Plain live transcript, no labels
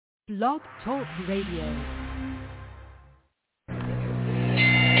Blog Talk Radio.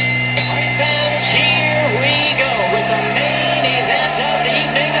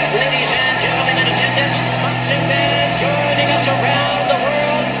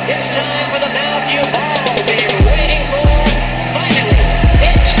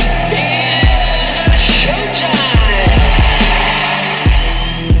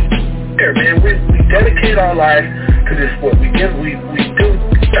 Dedicate our life to this sport. We do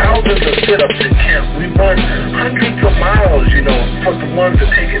thousands of sit-ups in camp. We run hundreds of miles, for the ones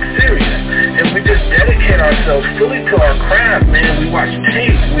that take it serious. And we just dedicate ourselves fully to our craft, man. We watch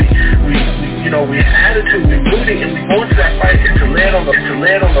tape. We have attitude. We rooting, and we go into that fight to land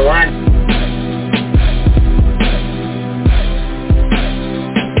on the line.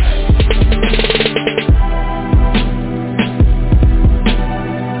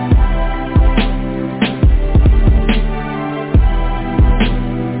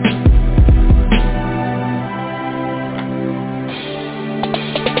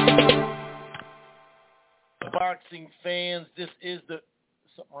 Fans, this is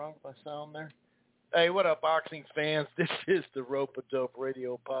something wrong with my sound there? Hey, what up, boxing fans? This is the Rope-A-Dope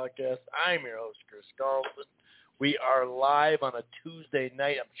Radio Podcast. I'm your host, Chris Carlson. We are live on a Tuesday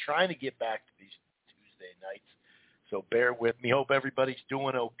night. I'm trying to get back to these Tuesday nights, so bear with me. Hope everybody's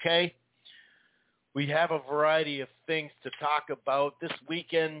doing okay. We have a variety of things to talk about this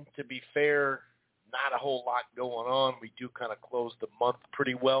weekend. To be fair, not a whole lot going on. We do kind of close the month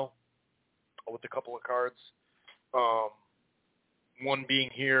pretty well with a couple of cards. One being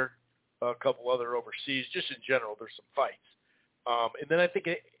here, a couple other overseas. Just in general, there's some fights. And then I think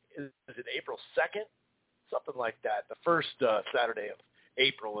is it April 2nd? Something like that. The first Saturday of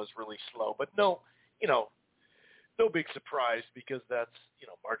April is really slow. But no big surprise because that's,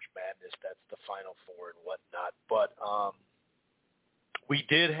 March Madness. That's the Final Four and whatnot. But we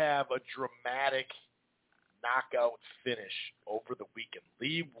did have a dramatic knockout finish over the weekend.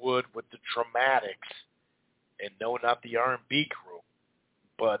 Leigh Wood with the dramatics. And no, not the R&B crew,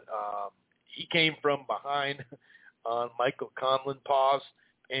 but he came from behind on Michael Conlon pause,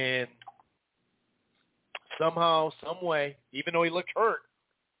 and somehow, some way, even though he looked hurt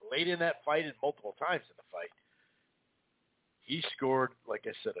late in that fight and multiple times in the fight, he scored, like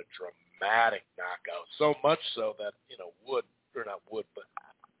I said, a dramatic knockout. So much so that, but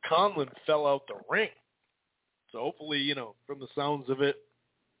Conlon fell out the ring. So hopefully, from the sounds of it,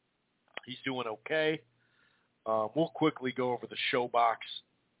 he's doing okay. We'll quickly go over the show box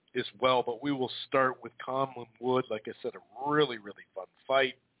as well, but we will start with Conlon Wood. Like I said, a really, really fun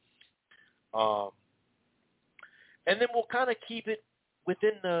fight. And then we'll kind of keep it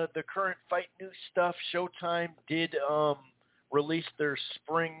within the current fight news stuff. Showtime did release their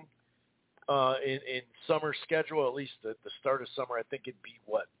spring in summer schedule, at least the start of summer. I think it'd be,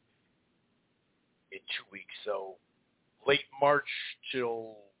 in 2 weeks. So late March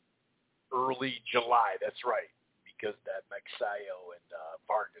till early July, that's right, because that Magsayo and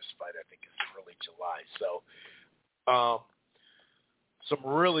Vargas fight, I think, is early July. So some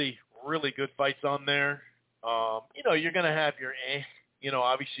really, really good fights on there. You're going to have your,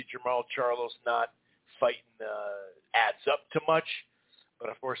 obviously Jamal Charlo's not fighting adds up to much, but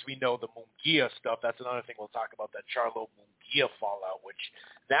of course we know the Munguia stuff. That's another thing we'll talk about, that Charlo-Munguia fallout, which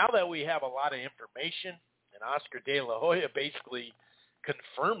now that we have a lot of information, and Oscar De La Hoya basically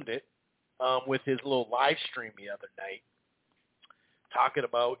confirmed it, with his little live stream the other night, talking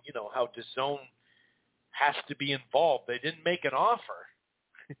about, how DAZN has to be involved. They didn't make an offer.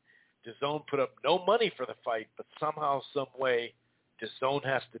 DAZN put up no money for the fight, but somehow, some way, DAZN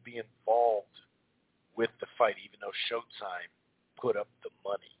has to be involved with the fight, even though Showtime put up the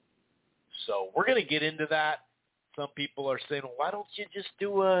money. So we're going to get into that. Some people are saying, well, why don't you just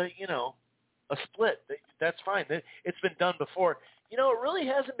do a split? That's fine. It's been done before. It really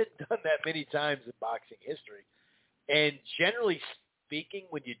hasn't been done that many times in boxing history. And generally speaking,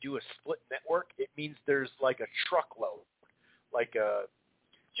 when you do a split network, it means there's like a truckload, like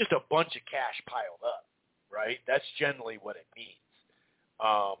just a bunch of cash piled up, right? That's generally what it means.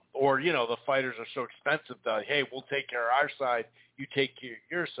 Or, the fighters are so expensive that, hey, we'll take care of our side, you take care of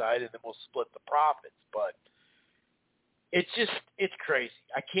your side, and then we'll split the profits. But it's crazy.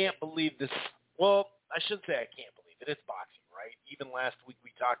 I can't believe this. Well, I shouldn't say I can't believe it. It's boxing. Right? Even last week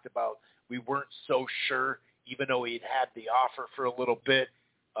we talked about we weren't so sure, even though he'd had the offer for a little bit,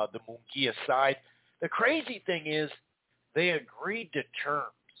 the Munguia side. The crazy thing is they agreed to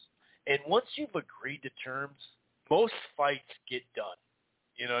terms. And once you've agreed to terms, most fights get done.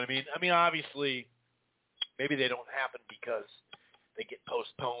 You know what I mean? I mean, obviously, maybe they don't happen because they get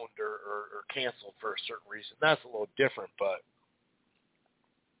postponed or canceled for a certain reason. That's a little different, but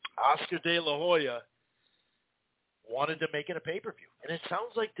Oscar De La Hoya wanted to make it a pay-per-view. And it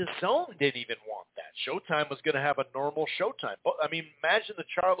sounds like DAZN didn't even want that. Showtime was going to have a normal Showtime. I mean, imagine the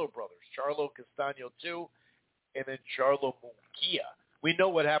Charlo brothers, Charlo Castaño II, and then Charlo Munguia. We know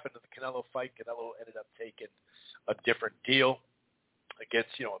what happened to the Canelo fight. Canelo ended up taking a different deal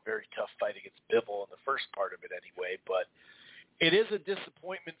against, a very tough fight against Bivol in the first part of it anyway. But it is a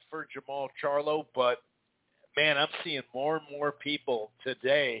disappointment for Jermall Charlo. But, man, I'm seeing more and more people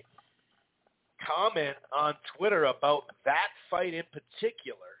today comment on Twitter about that fight in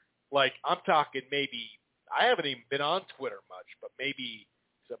particular. Like, I'm talking maybe, I haven't even been on Twitter much, but maybe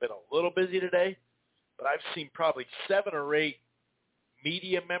because I've been a little busy today, but I've seen probably 7 or 8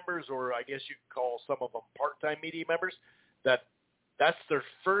 media members, or I guess you could call some of them part-time media members, that's their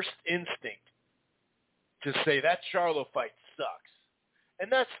first instinct to say that Charlo fight sucks.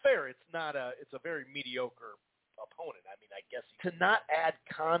 And that's fair. It's a very mediocre opponent. I mean, I guess to not add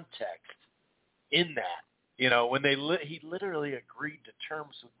context in that, when he literally agreed to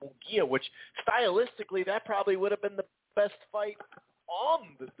terms with Munguia, which stylistically that probably would have been the best fight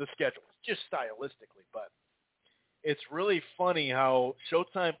on the schedule, just stylistically. But it's really funny how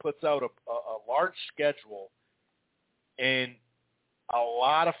Showtime puts out a large schedule, and a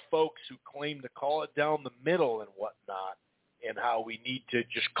lot of folks who claim to call it down the middle and whatnot, and how we need to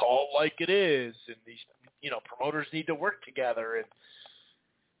just call it like it is, and these promoters need to work together,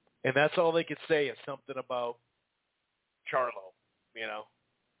 and that's all they could say is something about Charlo,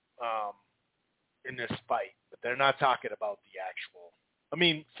 in this fight. But they're not talking about the actual. I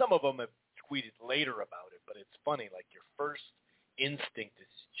mean, some of them have tweeted later about it, but it's funny. Like, your first instinct is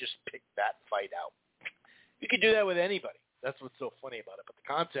just pick that fight out. You can do that with anybody. That's what's so funny about it. But the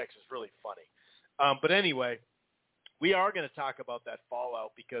context is really funny. But anyway, we are going to talk about that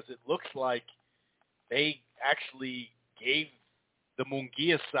fallout because it looks like they actually gave the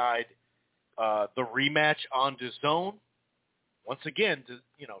Munguia side the rematch on DAZN. Once again,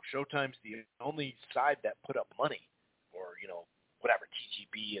 Showtime's the only side that put up money, or whatever,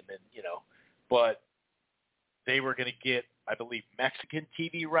 TGB, and then but they were going to get, I believe, Mexican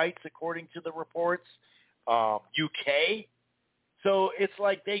TV rights according to the reports, UK. So it's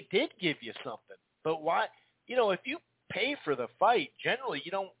like they did give you something, but why? If you pay for the fight, generally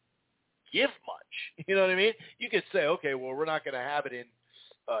you don't give much. You know what I mean? You could say, okay, well, we're not going to have it in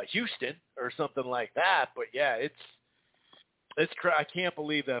Houston or something like that. But yeah, I can't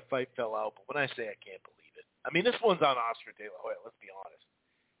believe that fight fell out. But when I say I can't believe it, I mean, this one's on Oscar De La Hoya. Let's be honest,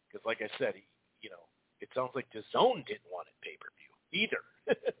 because like I said, it sounds like DAZN didn't want it pay-per-view either.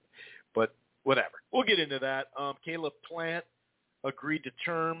 But whatever, we'll get into that. Caleb Plant agreed to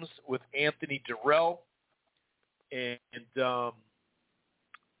terms with Anthony Durrell, and I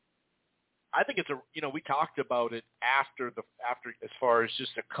think it's we talked about it after as far as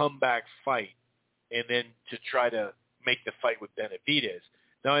just a comeback fight, and then to try to make the fight with Benavidez.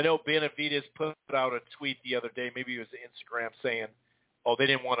 Now, I know Benavidez put out a tweet the other day, maybe it was Instagram, saying, oh, they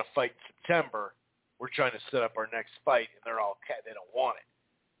didn't want to fight in September. We're trying to set up our next fight, and they don't want it.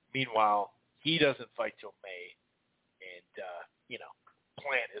 Meanwhile, he doesn't fight till May, and,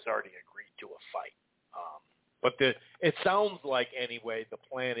 Plant has already agreed to a fight. But it sounds like, anyway, the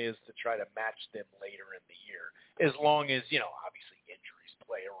plan is to try to match them later in the year, as long as, obviously injuries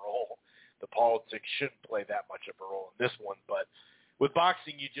play a role. The politics shouldn't play that much of a role in this one. But with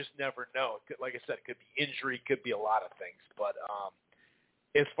boxing, you just never know. Like I said, it could be injury, could be a lot of things. But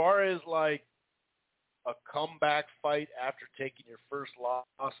as far as, like, a comeback fight after taking your first loss,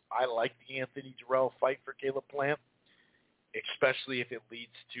 I like the Anthony Durrell fight for Caleb Plant, especially if it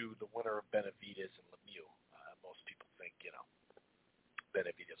leads to the winner of Benavidez and Lemieux. Most people think,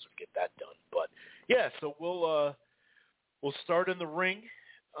 Benavidez would get that done. But, yeah, so we'll start in the ring,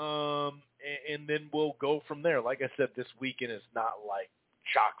 and then we'll go from there. Like I said, this weekend is not, like,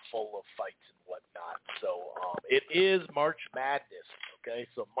 chock full of fights and whatnot. So it is March Madness, okay?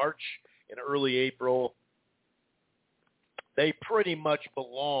 So March and early April, they pretty much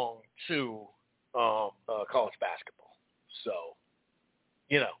belong to college basketball. So,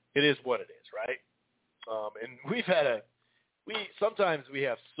 it is what it is, right? And sometimes we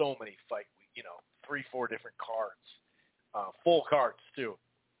have so many fight, 3-4 different cards, full cards too.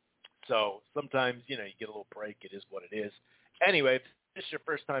 So sometimes, you get a little break. It is what it is. Anyway, if this is your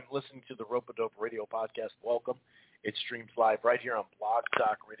first time listening to the Rope-A-Dope Radio Podcast, welcome. It streams live right here on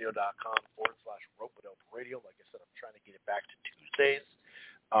blogtalkradio.com/Rope-A-Dope Radio. Like I said, I'm trying to get it back to Tuesdays.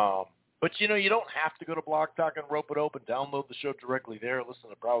 But, you don't have to go to Blog Talk and Rope-A-Dope and download the show directly there. Listen to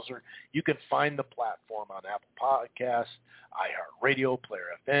the browser. You can find the platform on Apple Podcasts, iHeartRadio,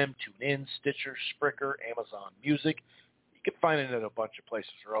 Player FM, TuneIn, Stitcher, Spreaker, Amazon Music. You can find it at a bunch of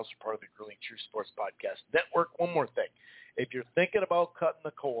places. We're also part of the Grueling True Sports Podcast Network. One more thing. If you're thinking about cutting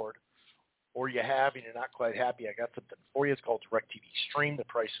the cord, or you have and you're not quite happy, I got something for you. It's called DirecTV Stream. The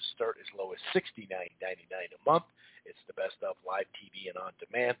prices start as low as $69.99 a month. It's the best of live TV and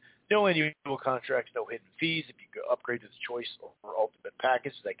on-demand. No annual contracts, no hidden fees. If you go upgrade to the Choice or Ultimate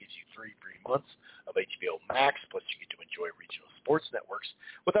package, that gives you 3 free months of HBO Max, plus you get to enjoy regional sports networks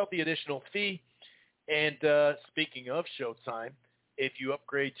without the additional fee. And speaking of Showtime, if you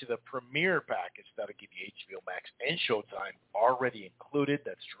upgrade to the Premier package, that'll give you HBO Max and Showtime already included.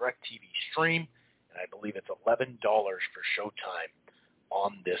 That's DirecTV Stream, and I believe it's $11 for Showtime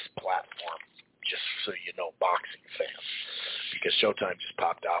on this platform, just so you know, boxing fans, because Showtime just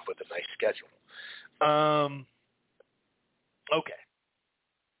popped off with a nice schedule. Okay.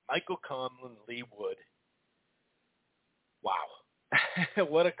 Michael Conlan, Leigh Wood. Wow.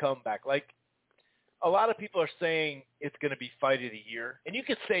 What a comeback. Like, a lot of people are saying it's going to be Fight of the Year, and you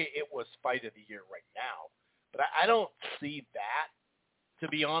could say it was Fight of the Year right now, but I don't see that, to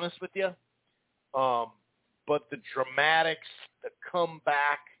be honest with you. But the dramatics, the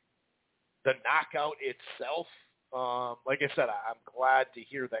comeback, the knockout itself, like I said, I'm glad to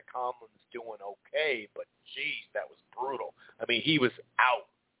hear that Conlan's doing okay, but geez, that was brutal. I mean, he was out,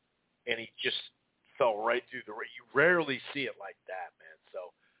 and he just fell right through the ring. You rarely see it like that, man.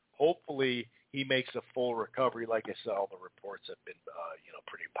 So hopefully he makes a full recovery. Like I said, all the reports have been,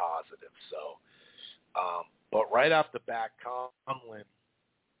 pretty positive. So, but right off the bat, Conlan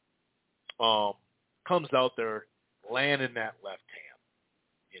comes out there, landing that left hand,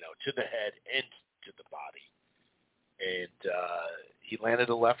 to the head and to the body. And he landed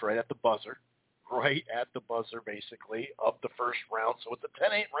a left right at the buzzer, basically, of the first round. So it's a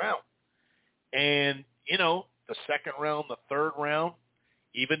 10-8 round. And, the second round, the third round,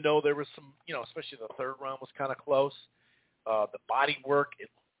 even though there was some, especially the third round was kind of close, the body work, it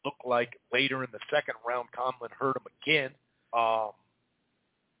looked like later in the second round, Conlan hurt him again. Now,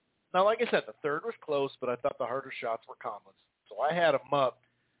 like I said, the third was close, but I thought the harder shots were Conlan's. So I had him up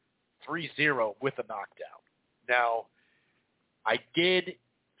 3-0 with a knockdown. Now, I did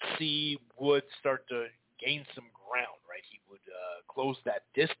see Wood start to gain some ground, right? He would close that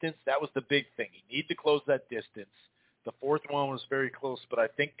distance. That was the big thing. He needed to close that distance. The fourth one was very close, but I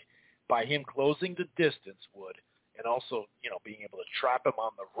think by him closing the distance, Wood, and also, being able to trap him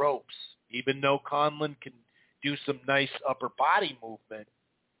on the ropes, even though Conlan can do some nice upper body movement,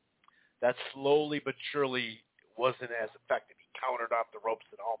 that slowly but surely wasn't as effective. He countered off the ropes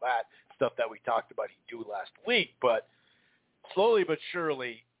and all that stuff that we talked about he'd do last week, but slowly but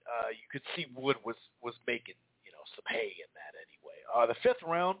surely, you could see Wood was making, some hay in that anyway. The fifth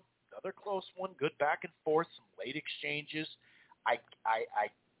round, another close one, good back and forth, some late exchanges. I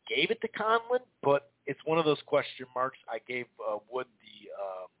gave it to Conlan, but it's one of those question marks. I gave Wood the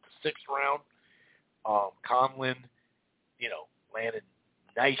sixth round. Conlan, landed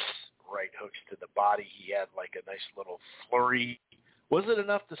nice right hooks to the body. He had like a nice little flurry. Was it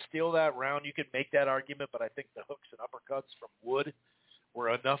enough to steal that round? You could make that argument, but I think the hooks and uppercuts from Wood were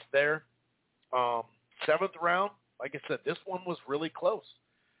enough there. Seventh round, like I said, this one was really close.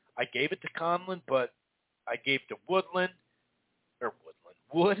 I gave it to Conlan, but I gave to Wood.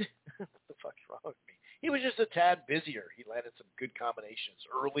 What the fuck's wrong with me? He was just a tad busier. He landed some good combinations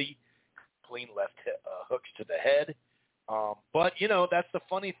early, clean left hooks to the head. But, that's the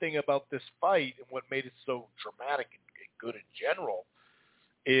funny thing about this fight and what made it so dramatic and good in general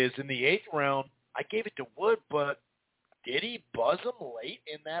is in the eighth round, I gave it to Wood, but did he buzz him late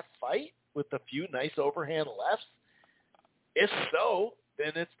in that fight with a few nice overhand lefts? If so,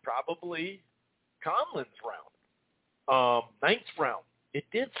 then it's probably Conlan's round. Ninth round, it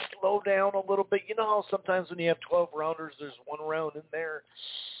did slow down a little bit. You know how sometimes when you have 12 rounders, there's one round in there.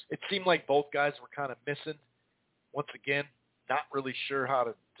 It seemed like both guys were kind of missing. Once again, not really sure how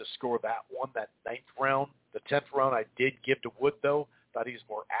to score that one, that ninth round. The 10th round I did give to Wood, though. Thought he was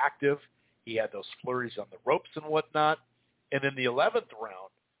more active. He had those flurries on the ropes and whatnot. And in the 11th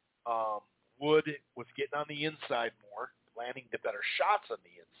round, Wood was getting on the inside more, landing the better shots on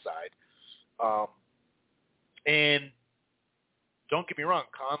the inside. And don't get me wrong,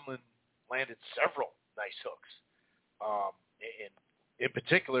 Conlan landed several nice hooks, in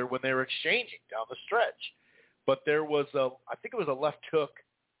particular when they were exchanging down the stretch. But there was I think it was a left hook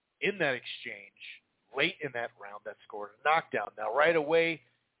in that exchange late in that round that scored a knockdown. Now, right away,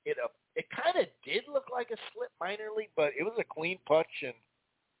 it kind of did look like a slip minorly, but it was a clean punch. And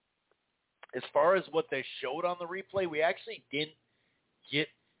as far as what they showed on the replay, we actually didn't get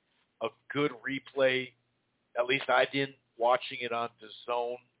a good replay. At least I didn't, watching it on the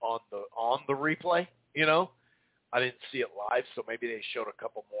zone on the replay. I didn't see it live, so maybe they showed a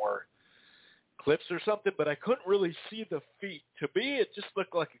couple more clips or something, but I couldn't really see the feet. To me, it just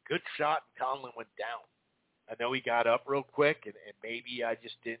looked like a good shot, and Conlon went down. I know he got up real quick, and maybe I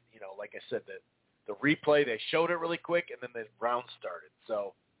just didn't, like I said, the replay, they showed it really quick, and then the round started.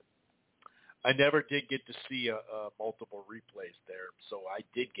 So I never did get to see multiple replays there, so I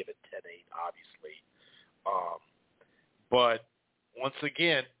did give it 10-8, obviously. But once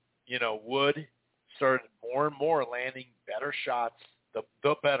again, Wood started more and more landing better shots, the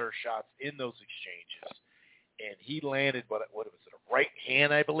better shots in those exchanges. And he landed, what was it, a right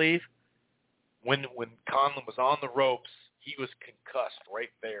hand, I believe? When Conlon was on the ropes, he was concussed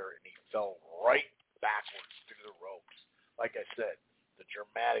right there, and he fell right backwards through the ropes. Like I said, the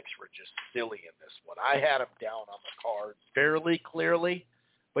dramatics were just silly in this one. I had him down on the card fairly clearly.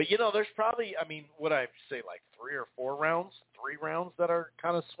 But, there's probably, what I say, like 3 rounds that are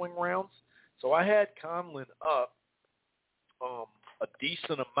kind of swing rounds. So I had Conlon up a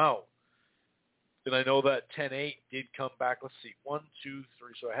decent amount. And I know that 10-8 did come back. Let's see, 1, 2,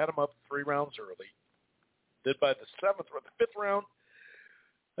 3. So I had him up 3 rounds early. Then by the 7th or the 5th round,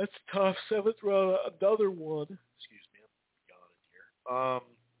 that's tough. 7th round, another one. Excuse me, I'm yawning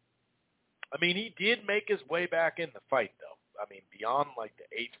here. He did make his way back in the fight, though. Beyond like the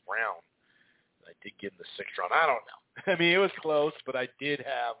 8th round, I did get in the 6th round. I don't know. It was close, but I did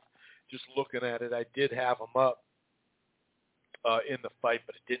have, just looking at it, I did have him up in the fight,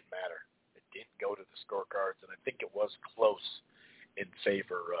 but it didn't matter. It didn't go to the scorecards, and I think it was close in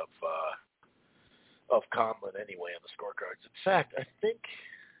favor of Conlon anyway on the scorecards. In fact, I think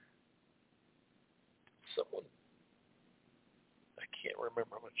someone, I can't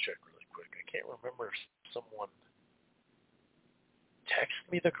remember. I'm going to check really quick. I can't remember if someone text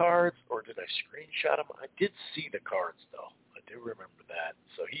me the cards, or did I screenshot them? I did see the cards, though. I do remember that.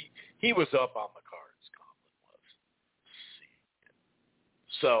 So he was up on the cards, Conlon was. Let's see.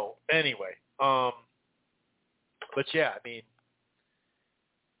 So, anyway, but yeah,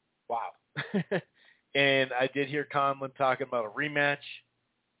 wow. And I did hear Conlon talking about a rematch.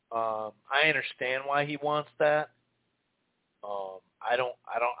 I understand why he wants that. I'm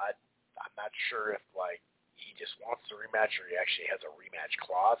not sure if, he just wants the rematch or he actually has a rematch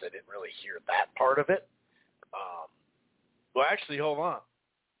clause. I didn't really hear that part of it. Well, actually, hold on.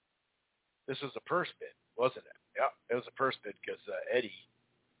 This was a purse bid, wasn't it? Yeah, it was a purse bid because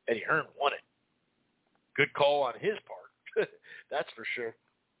Eddie Hearn won it. Good call on his part. That's for sure.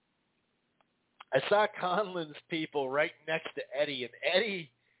 I saw Conlon's people right next to Eddie, and Eddie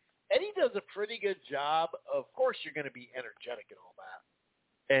does a pretty good job. Of course, you're going to be energetic and all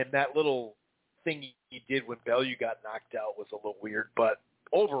that. And that little thing he did when Bellew got knocked out was a little weird, but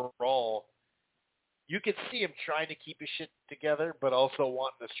overall, you could see him trying to keep his shit together, but also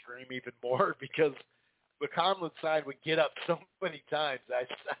wanting to scream even more because the Conlon side would get up so many times. I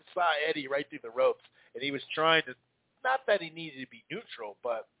saw Eddie right through the ropes, and he was trying to, not that he needed to be neutral,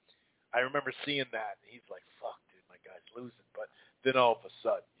 but I remember seeing that, and he's like, fuck, dude, my guy's losing. But then all of a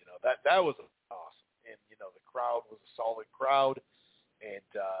sudden, that was awesome. And, the crowd was a solid crowd, and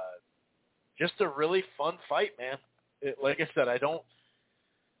just a really fun fight, man. Like I said, I'm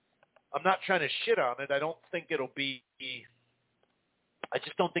not trying to shit on it. I just don't think it'll be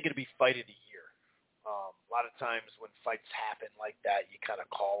fight of the year. A lot of times when fights happen like that, you kind of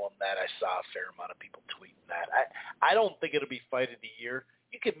call them that. I saw a fair amount of people tweeting that. I don't think it'll be fight of the year.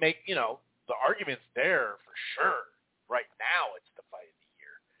 You could make, the argument's there for sure. Right now, it's the fight of the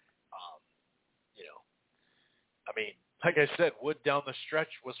year. Like I said, Wood down the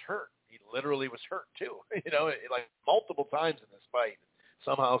stretch was hurt. He literally was hurt too. Like multiple times in this fight,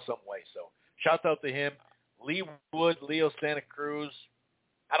 somehow, some way. So, shout out to him. Leigh Wood, Leo Santa Cruz.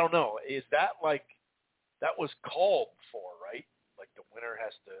 I don't know. Is that that was called for, right? Like the winner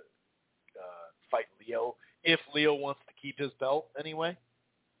has to fight Leo if Leo wants to keep his belt anyway.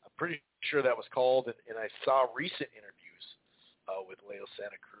 I'm pretty sure that was called, and I saw recent interviews with Leo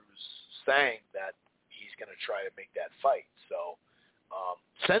Santa Cruz saying that he's going to try to make that fight. So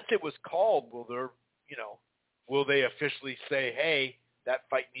since it was called, will they officially say, hey, that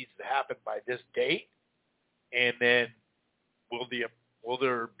fight needs to happen by this date? And then will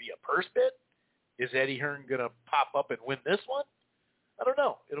there be a purse bid? Is Eddie Hearn going to pop up and win this one? I don't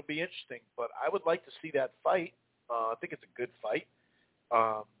know. It'll be interesting, but I would like to see that fight. I think it's a good fight.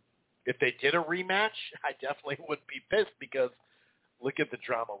 If they did a rematch, I definitely wouldn't be pissed because look at the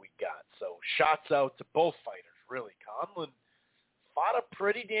drama we got. So shots out to both fighters, really. Conlon fought a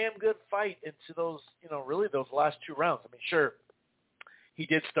pretty damn good fight into those, really those last 2 rounds. Sure, he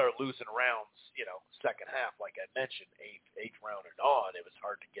did start losing rounds, second half, like I mentioned, eighth round and on. It was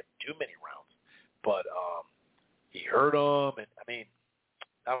hard to get too many rounds. But he hurt him, and I mean,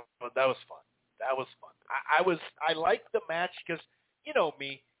 that was fun. That was fun. I liked the match because, you know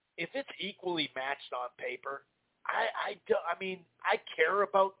me, if it's equally matched on paper, I care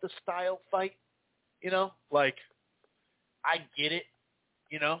about the style fight, you know, like I get it,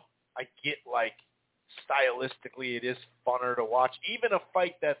 you know, I get like stylistically it is funner to watch, even a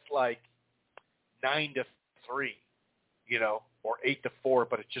fight that's like 9-3, you know, or 8-4,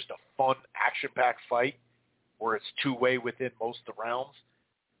 but it's just a fun action-packed fight where it's two-way within most of the rounds.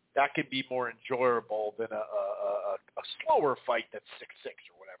 That can be more enjoyable than a slower fight that's 6-6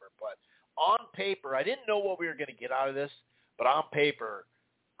 or whatever. But on paper, I didn't know what we were going to get out of this, but on paper,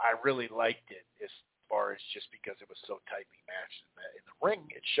 I really liked it as far as just because it was so tightly matched in the ring.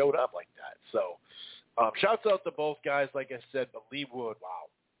 It showed up like that. So shouts out to both guys, like I said, but Leigh Wood,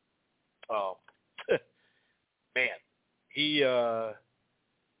 wow. Man, he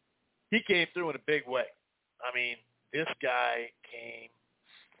came through in a big way. I mean, this guy came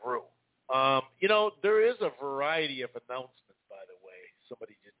through. You know, there is a variety of announcements, by the way.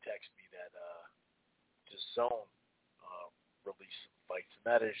 Somebody did text me that DAZN released some fights, and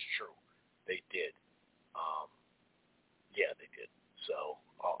that is true. They did. Yeah, they did. So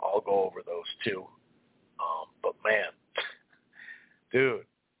I'll go over those too. But man, dude,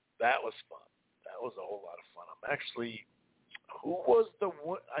 that was fun. That was a whole lot of fun. I'm actually, who was the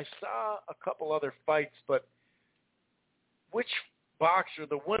one? I saw a couple other fights, but which boxer,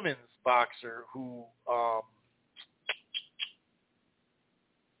 the women's boxer who,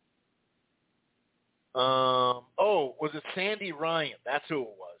 was it Sandy Ryan? That's who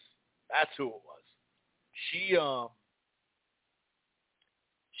it was. She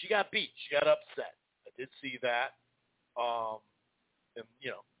got beat. She got upset. I did see that. And, you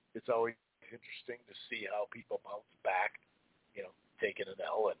know, it's always interesting to see how people bounce back, you know, taking an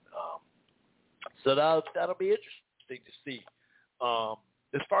L. And so that'll be interesting to see.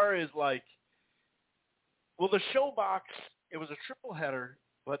 As far as, like, well, the show box, it was a triple header,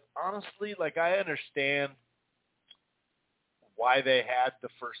 but honestly, like, I understand why they had the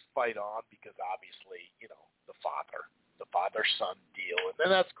first fight on because obviously, you know, the father-son deal, and then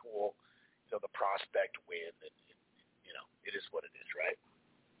that's cool. You know, the prospect win, and you know, it is what it is, right?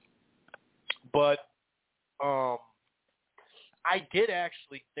 But I did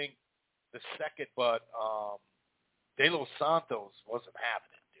actually think the second, but De Los Santos wasn't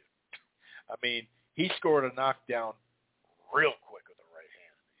having it, dude. I mean, he scored a knockdown real quick with the right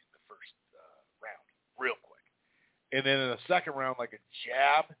hand in the first round, real quick. And then in the second round, like a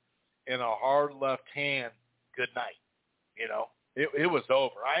jab and a hard left hand, good night. You know, it was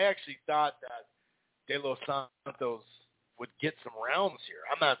over. I actually thought that De Los Santos would get some rounds here.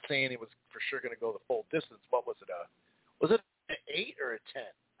 I'm not saying he was for sure going to go the full distance. What was it? Was it an 8 or a 10?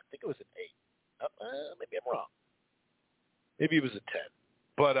 I think it was an 8. Maybe I'm wrong. Maybe it was a 10.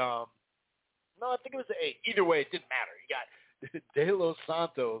 But no, I think it was an 8. Either way, it didn't matter. You got De Los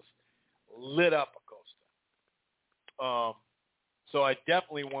Santos lit up Acosta. So I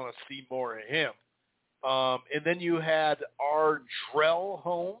definitely want to see more of him. And then you had Ardrell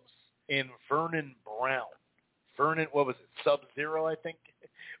Holmes and Vernon Brown. Vernon, what was it? Sub-Zero, I think,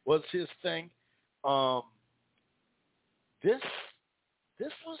 was his thing. This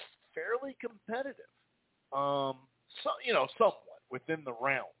was fairly competitive. Somewhat within the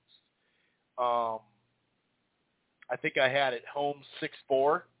rounds. I think I had it Holmes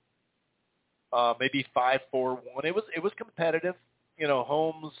 6-4, maybe 5-4-1. It was competitive. You know,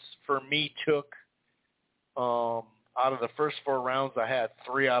 Holmes for me took out of the first 4 rounds, I had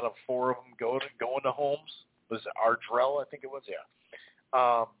 3 out of 4 of them going to Holmes. Was it Ardrell? I think it was.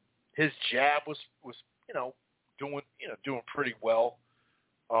 Yeah. His jab was doing pretty well.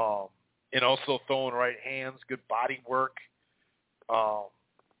 And also throwing right hands, good body work. And,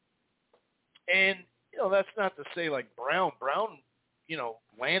 you know, that's not to say like Brown, you know,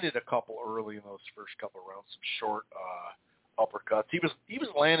 landed a couple early in those first couple of rounds, some short uppercuts. He was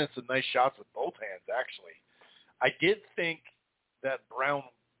landing some nice shots with both hands, actually. I did think that Brown,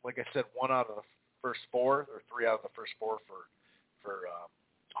 like I said, 1 out of the first 4 or 3 out of the first 4 for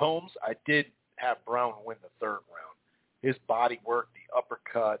Holmes. I did have Brown win the third round. His body work, the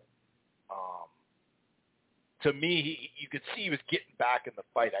uppercut. To me, you could see he was getting back in the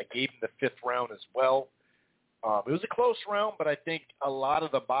fight. I gave him the 5th round as well. It was a close round, but I think a lot of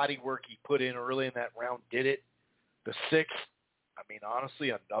the body work he put in early in that round did it. The 6th, I mean,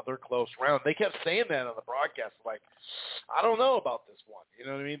 honestly, another close round. They kept saying that on the broadcast, like, I don't know about this one. You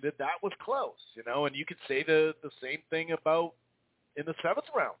know what I mean? That was close, you know, and you could say the same thing about in the 7th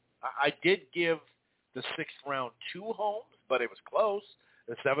round. I did give the 6th round to Holmes, but it was close.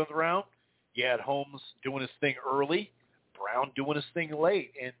 The 7th round, You had Holmes doing his thing early, Brown doing his thing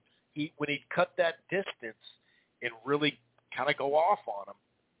late, and when he'd cut that distance and really kind of go off on him,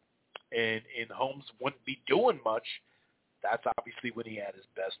 and Holmes wouldn't be doing much, that's obviously when he had his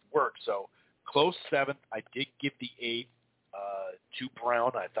best work. So close seventh. I did give the eighth to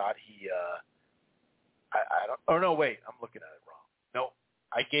Brown. I thought he I don't. Oh no, wait, I'm looking at it wrong. No,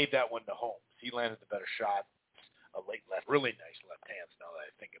 I gave that one to Holmes. He landed the better shot. A late left, really nice left hands. Now that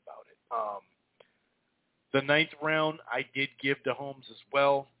I think about it, the ninth round I did give to Holmes as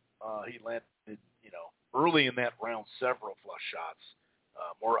well. He landed, early in that round several flush shots,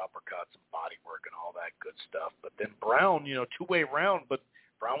 more uppercuts and body work and all that good stuff. But then Brown, two-way round, but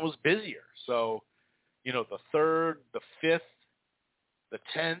Brown was busier. So, the third, the fifth, the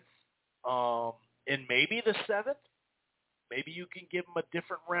 10th, and maybe the 7th. Maybe you can give him a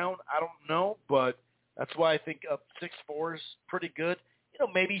different round. I don't know, but that's why I think 6-4 is pretty good.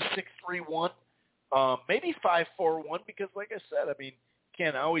 Maybe 6-3-1, maybe 5-4-1, because like I said, I mean, you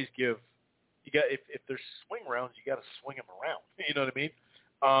can't always give. You got if there's swing rounds, you got to swing them around. You know what I mean?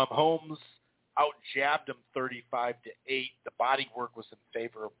 Holmes out-jabbed him 35-8. The body work was in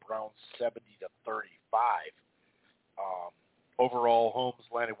favor of Brown 70-35. Overall, Holmes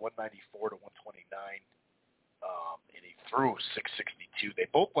landed 194 to 129, and he threw 662. They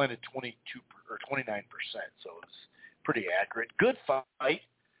both landed 22 or 29%, so it was pretty accurate. Good fight,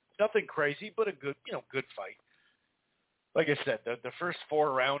 nothing crazy, but a good fight. Like I said, the first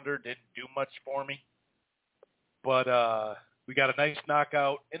 4-rounder didn't do much for me, but we got a nice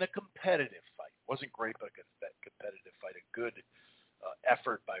knockout in a competitive fight. Wasn't great, but a competitive fight. A good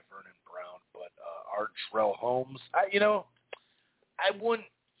effort by Vernon Brown, but Artrell Holmes, I wouldn't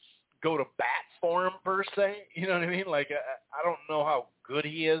go to bat for him per se. You know what I mean? Like I don't know how good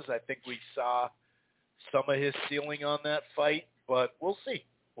he is. I think we saw some of his ceiling on that fight, but we'll see.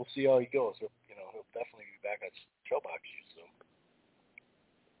 We'll see how he goes. He'll definitely be back on Showbox soon.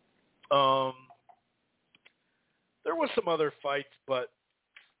 There was some other fights, but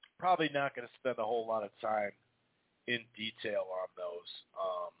probably not going to spend a whole lot of time in detail on those.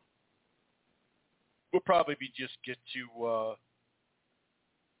 We'll probably just get to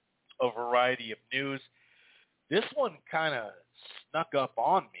a variety of news. This one kind of snuck up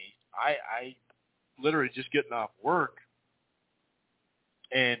on me. I literally just getting off work,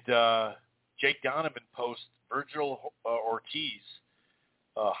 and Jake Donovan posts Virgil Ortiz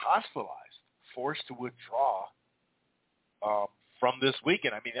hospitalized, forced to withdraw from this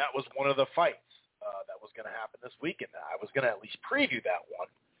weekend. I mean, that was one of the fights that was going to happen this weekend. I was going to at least preview that one.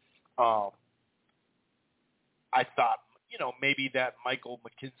 I thought, maybe that Michael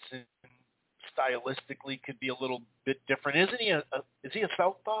McKinson stylistically could be a little bit different. Isn't he is he a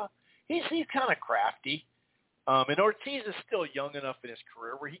southpaw? He's kind of crafty. And Ortiz is still young enough in his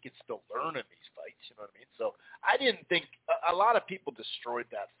career where he can still learn in these fights, you know what I mean? So I didn't think – a lot of people destroyed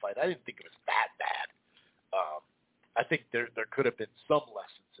that fight. I didn't think it was that bad. I think there could have been some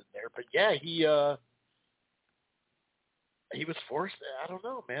lessons in there. But, yeah, he was forced – I don't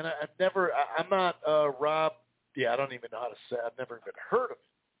know, man. I'm not Rob – yeah, I don't even know how to say it. I've never even heard of it.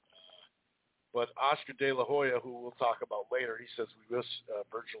 But Oscar De La Hoya, who we'll talk about later, he says we wish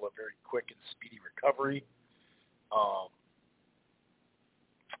Virgil a very quick and speedy recovery.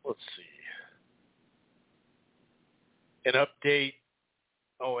 Let's see. An update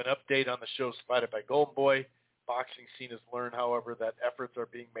on the show Spotted by Golden Boy. Boxing scene has learned, however, that efforts are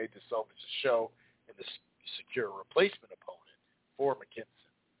being made to salvage the show and to secure a replacement opponent for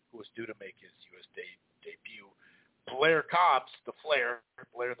McKinson, who is due to make his U.S. debut. Blair Cobbs, Blair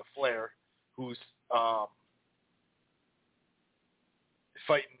the Flair, who's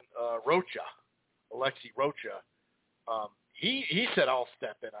fighting Alexi Rocha. He said, I'll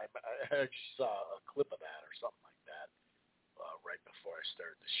step in. I actually saw a clip of that or something like that right before I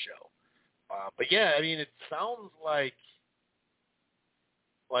started the show. But, yeah, I mean, it sounds like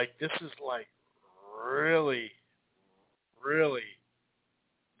this is like really, really,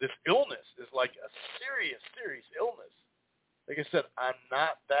 this illness is like a serious, serious illness. Like I said, I'm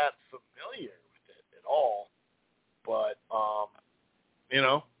not that familiar with it at all. But,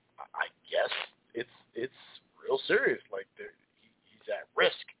 I guess it's real serious. Like he's at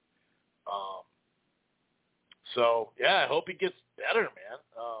risk. So yeah, I hope he gets better, man.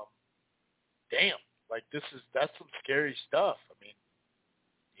 Damn, like that's some scary stuff. I mean,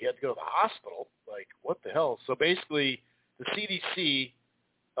 he had to go to the hospital. Like, what the hell? So basically, the CDC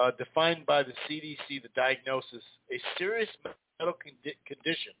defined by the CDC the diagnosis a serious medical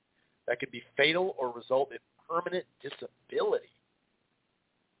condition that could be fatal or result in permanent disability.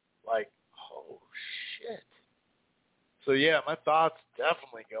 Like, oh shit. So, yeah, my thoughts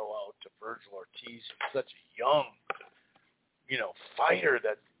definitely go out to Virgil Ortiz, who's such a young, fighter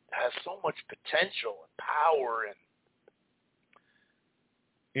that has so much potential and power. And,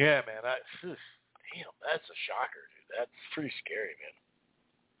 yeah, man, damn, that's a shocker, dude. That's pretty scary, man.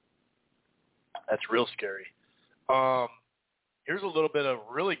 That's real scary. Here's a little bit of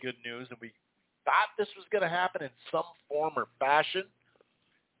really good news, and we thought this was going to happen in some form or fashion,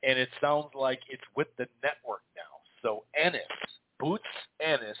 and it sounds like it's with the network now. So Boots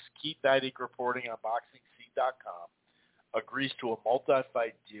Ennis, Keith Eidig reporting on BoxingSeat.com, agrees to a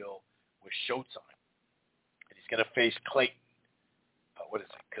multi-fight deal with Showtime, and he's going to face Clayton.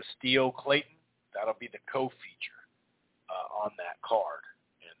 Castillo Clayton? That'll be the co-feature on that card.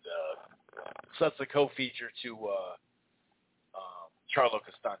 And so that's the co-feature to Charlo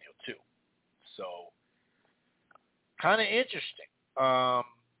Castaño too. So kind of interesting.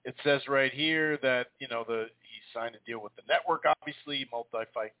 It says right here that he signed a deal with the network, obviously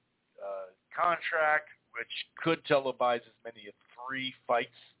multi-fight contract, which could televise as many as 3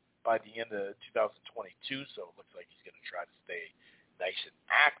 fights by the end of 2022. So it looks like he's going to try to stay nice and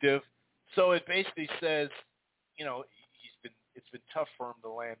active. So it basically says, it's been tough for him to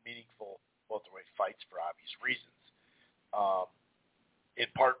land meaningful welterweight fights for obvious reasons. In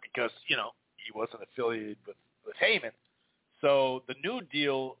part because, he wasn't affiliated with Heyman. So the new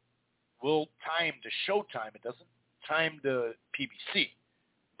deal will time to Showtime. It doesn't time to PBC,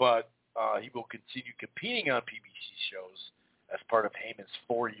 but he will continue competing on PBC shows as part of Heyman's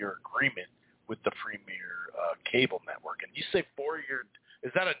 4-year agreement with the premier cable network. And you say 4-year,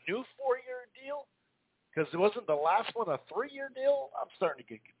 is that a new 4-year deal? Because it wasn't the last one a 3-year deal? I'm starting to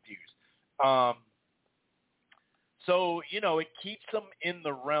get confused. So, it keeps them in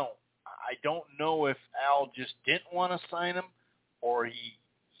the realm. I don't know if Al just didn't want to sign him or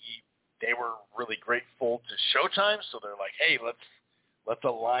they were really grateful to Showtime, so they're like, hey, let's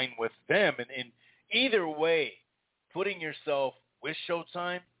align with them. And either way, putting yourself with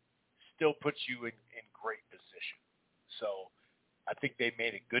Showtime still puts you in great position. So I think they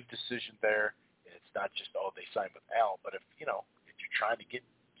made a good decision there. And it's not just, they signed with Al, but if you're trying to get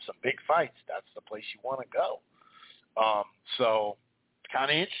some big fights, that's the place you want to go. So kind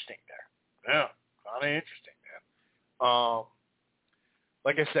of interesting there. Yeah, kind of interesting, man.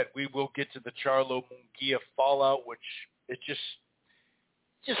 Like I said, we will get to the Charlo Munguia fallout, which it's just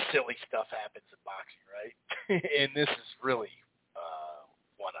silly stuff happens in boxing, right? And this is really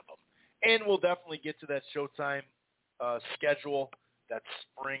one of them. And we'll definitely get to that Showtime schedule, that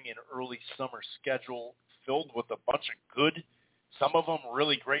spring and early summer schedule filled with a bunch of good, some of them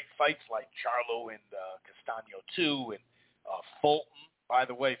really great fights like Charlo and Castaño too, and Fulton. By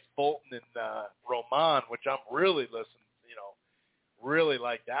the way, Fulton and Roman, which I'm really listening, really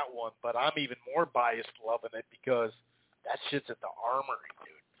like that one. But I'm even more biased loving it because that shit's at the Armory,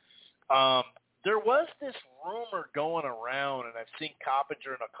 dude. There was this rumor going around, and I've seen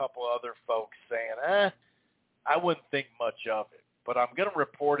Coppinger and a couple other folks saying, I wouldn't think much of it. But I'm going to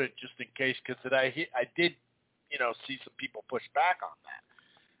report it just in case because I did, see some people push back on that.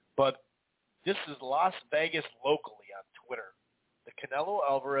 But this is Las Vegas locally on Twitter. The Canelo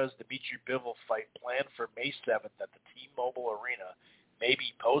Alvarez-Dimitri Bivol fight planned for May 7th at the T-Mobile Arena may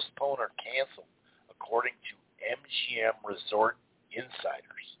be postponed or canceled, according to MGM Resort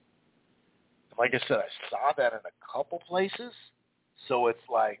insiders. Like I said, I saw that in a couple places, so it's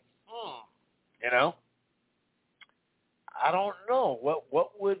like, I don't know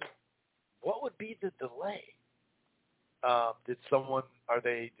what would be the delay. Did someone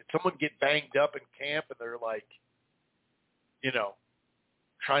get banged up in camp and they're like,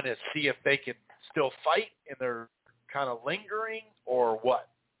 trying to see if they can still fight and they're kind of lingering or what?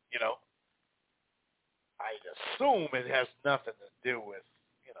 I'd assume it has nothing to do with,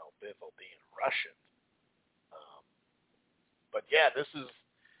 Bivol being Russian. But yeah, this is,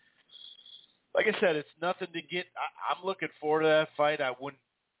 like I said, it's nothing to get, I'm looking forward to that fight. I wouldn't,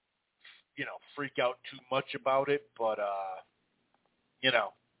 freak out too much about it, but, I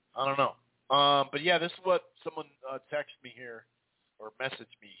don't know. But yeah, this is what someone texted me here or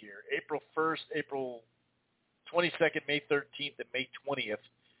messaged me here. April 1st, April 22nd, May 13th, and May 20th,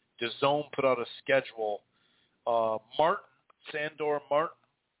 DAZN put out a schedule. Sandor Martin,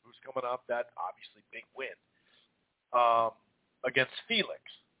 who's coming off that obviously big win, against Felix.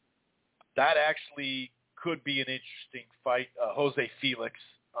 That actually could be an interesting fight. Jose Felix,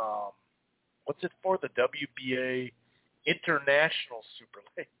 what's it for? The WBA International Super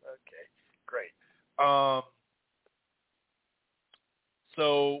League. Okay, great.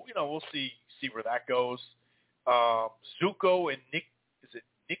 So, we'll see where that goes. Zuko and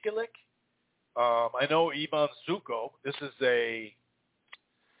Nikolic I know Ivan Zuko. This is a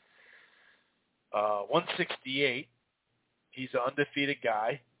 168. He's an undefeated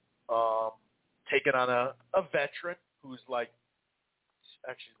guy, taking on a veteran who's like,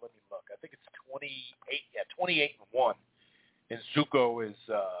 actually, let me look. I think it's 28. Yeah, 28-1. And Zuko is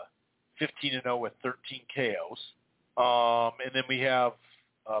 15-0 with 13 KOs. And then we have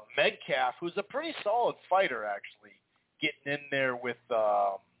Metcalf, who's a pretty solid fighter, actually, getting in there with,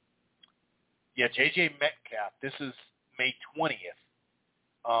 JJ Metcalf. This is May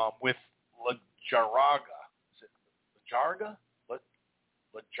 20th with Lajaraga. Is it Lajaraga?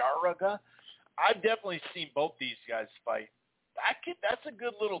 Lajaraga? I've definitely seen both these guys fight. That's a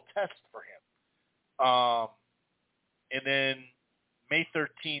good little test for him. And then May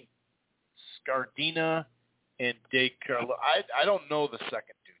 13th, Scardina and De Carlo. I don't know the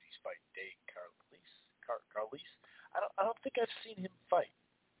second dude he's fighting. De Carlis. I don't think I've seen him fight.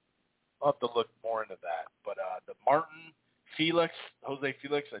 I'll have to look more into that. But the Martin Jose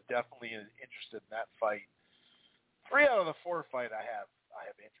Felix, I definitely am interested in that fight. 3 out of the 4 fight I have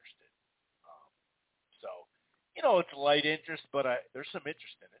interested. So, it's light interest, but there's some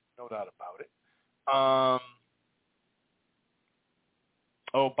interest in it, no doubt about it.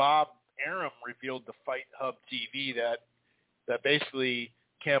 Bob Arum revealed to Fight Hub TV that basically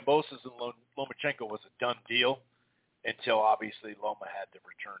Kambosos and Lomachenko was a done deal until obviously Loma had to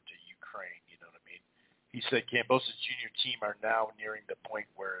return to Ukraine, you know what I mean? He said Kambosos' junior team are now nearing the point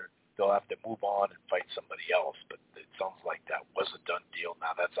where they'll have to move on and fight somebody else, but it sounds like that was a done deal.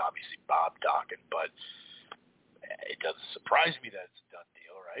 Now that's obviously Bob talking, but it doesn't surprise me that it's a done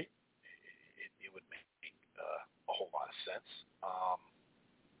deal, right? It would make a whole lot of sense.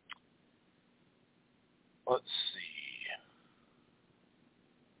 Let's see.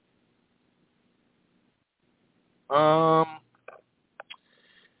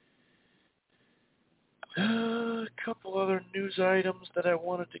 A couple other news items that I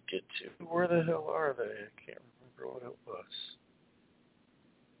wanted to get to. Where the hell are they? I can't remember what it was.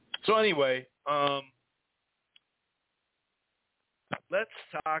 So anyway, let's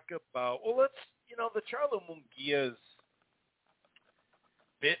talk about, the Charlo Munguia's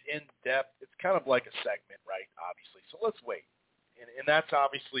bit in depth. It's kind of like a segment, right? Obviously. So let's wait. And that's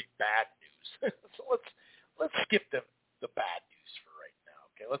obviously bad news. So let's skip the bad news for right now.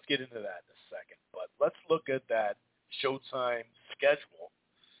 Okay, let's get into that in a second. But let's look at that Showtime schedule.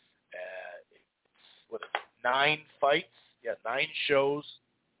 It's 9 fights? Yeah, 9 shows.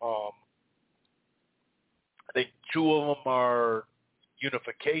 I think 2 of them are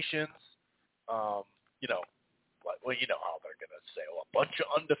unifications. You know how they're going to say, a bunch of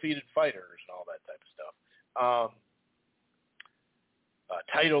undefeated fighters and all that type of stuff.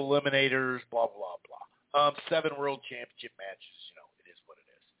 Title eliminators, blah, blah, blah. 7 world championship matches, it is what it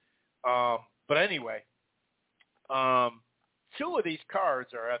is. But anyway, 2 of these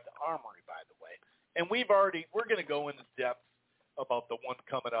cards are at the Armory, by the way. And we're going to go into depth about the one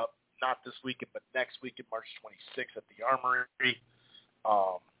coming up, not this weekend, but next weekend, March 26th at the Armory.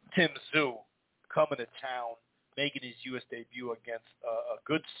 Tim Tszyu coming to town, making his U.S. debut against a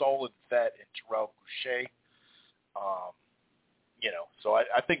good, solid vet in Terrell Boucher. So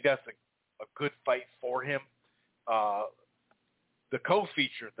I think that's a good fight for him. The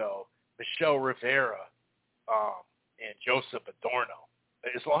co-feature, though, Michelle Rivera and Joseph Adorno.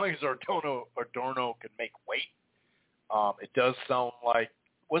 As long as Adorno can make weight, it does sound like,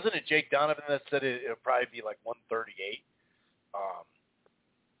 wasn't it Jake Donovan that said it'll probably be like 138?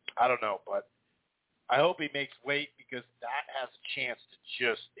 I don't know, but I hope he makes weight because that has a chance to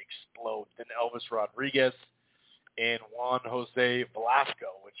just explode. Then Elvis Rodriguez and Juan Jose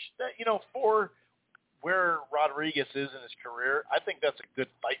Velasco, which, for where Rodriguez is in his career, I think that's a good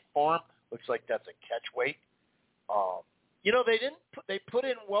fight for him. Looks like that's a catch weight. They put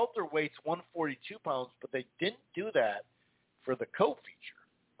in welterweights 142 pounds, but they didn't do that for the co-feature.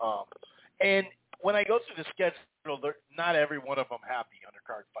 And when I go through the schedule, not every one of them have the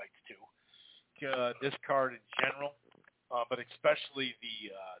undercard fights too. This card in general, but especially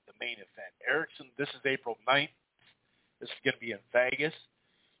the main event. Erickson, this is April 9th. This is going to be in Vegas.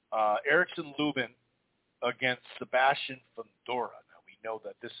 Erickson Lubin against Sebastian Fundora. Now, we know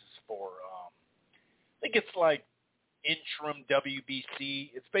that this is for, I think it's like interim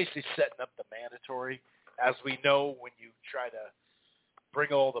WBC. It's basically setting up the mandatory. As we know, when you try to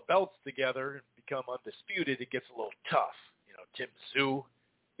bring all the belts together and become undisputed, it gets a little tough. Tim Tszyu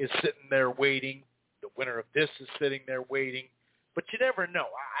is sitting there waiting. The winner of this is sitting there waiting. But you never know.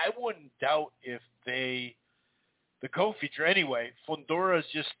 I wouldn't doubt if the co-feature anyway, Fundora is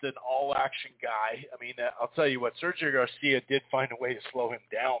just an all-action guy. I mean, I'll tell you what, Sergio Garcia did find a way to slow him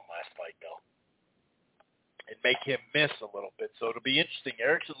down last fight, though. and make him miss a little bit. So it'll be interesting.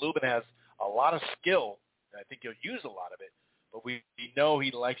 Erickson Lubin has a lot of skill, and I think he'll use a lot of it, but we know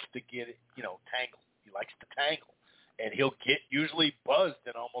he likes to get it, tangled. He likes to tangle, and he'll get usually buzzed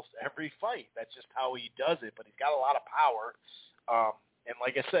in almost every fight. That's just how he does it, but he's got a lot of power. And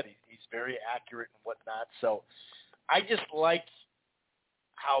like I said, he's very accurate and whatnot. So I just like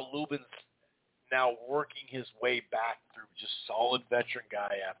how Lubin's now working his way back through just solid veteran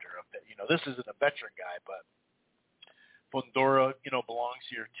guy after a bit. This isn't a veteran guy, but Fundora, belongs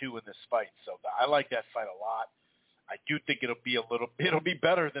here too in this fight. So I like that fight a lot. I do think it'll be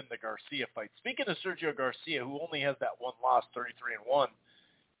better than the Garcia fight. Speaking of Sergio Garcia, who only has that one loss, 33-1,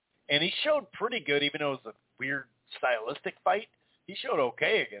 and he showed pretty good, even though it was a weird stylistic fight. He showed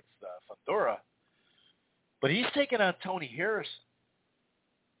okay against Fundora, but he's taking on Tony Harrison.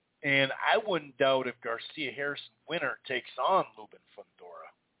 And I wouldn't doubt if Garcia Harrison winner takes on Lubin Fundora.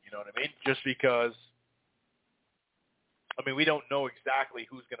 You know what I mean? Just because, we don't know exactly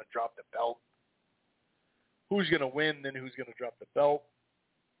who's going to drop the belt, who's going to win, then who's going to drop the belt.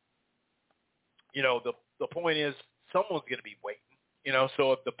 The point is someone's going to be waiting.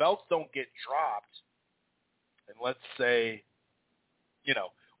 So if the belts don't get dropped, and let's say,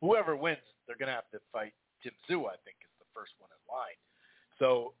 whoever wins, they're going to have to fight Tim Tszyu, I think, is the first one in line.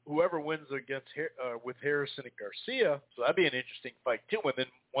 So whoever wins against with Harrison and Garcia, so that'd be an interesting fight too. And then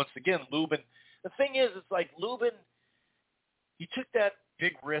once again, Lubin. The thing is, it's like Lubin. He took that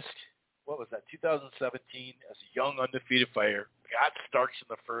big risk. What was that? 2017, as a young undefeated fighter, got starts in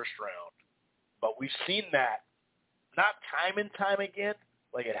the first round. But we've seen that not time and time again,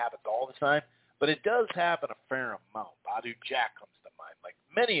 like it happens all the time, but it does happen a fair amount. Badu Jack comes to mind, like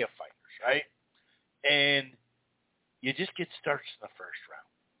many of fighters, right? And you just get starts in the first round.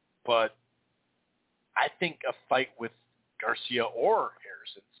 But I think a fight with Garcia or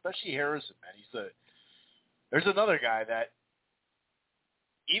Harrison, especially Harrison, man, there's another guy that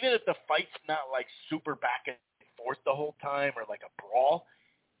even if the fight's not like super back and forth the whole time or like a brawl,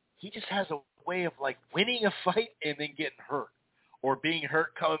 he just has a way of like winning a fight and then getting hurt, or being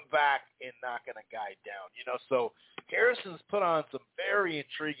hurt, coming back and knocking a guy down. So Harrison's put on some very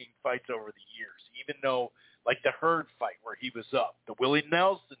intriguing fights over the years, even though like the Hurd fight where he was up, the Willie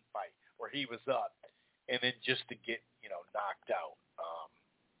Nelson fight where he was up, and then just to get, knocked out.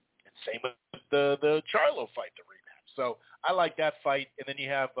 And same with the Charlo fight, the rematch. So I like that fight. And then you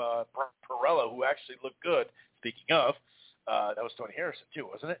have Perella, who actually looked good. Speaking of, that was Tony Harrison too,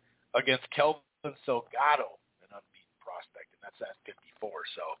 wasn't it? Against Kelvin Salgado, an unbeaten prospect, and that's at 54.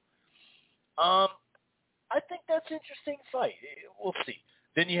 So I think that's an interesting fight. We'll see.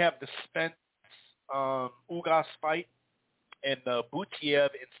 Then you have the Spence Ugas fight and the Butiev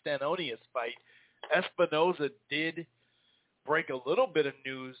and Stanonius fight. Espinoza did break a little bit of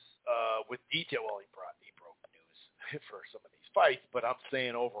news with detail. Well, he broke news for some of these fights, but I'm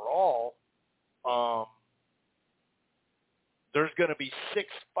saying overall, there's going to be 6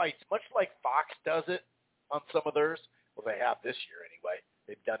 fights, much like Fox does it on some of theirs. Well, they have this year anyway.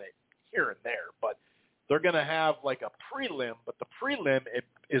 They've done it here and there, but they're going to have like a prelim, but the prelim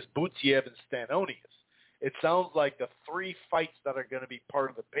is Butiev and Stanonius. It sounds like the 3 fights that are going to be part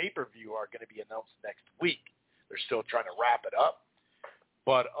of the pay-per-view are going to be announced next week. They're still trying to wrap it up.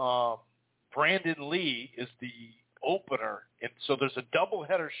 But Brandon Leigh is the opener, and so there's a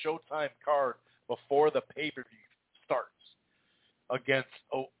doubleheader Showtime card before the pay-per-view starts against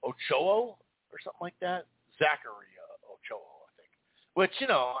Ochoa or something like that. Zachary Ochoa, I think. Which,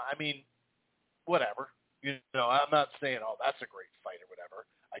 whatever. I'm not saying, that's a great fight or whatever.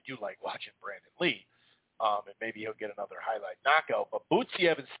 I do like watching Brandon Leigh. And maybe he'll get another highlight knockout. But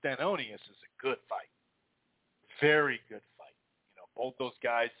Butiev and Stanonius is a good fight. Very good fight. Both those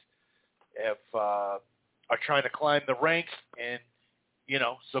guys are trying to climb the ranks. And,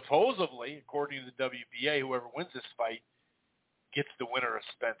 supposedly, according to the WBA, whoever wins this fight gets the winner of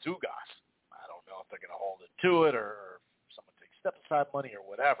Spence Ugas. I don't know if they're going to hold it to it or if someone takes step-aside money or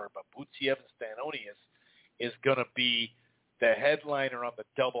whatever. But Butiev and Stanonius is going to be the headliner on the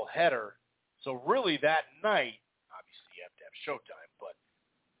doubleheader. So really that night, obviously you have to have Showtime, but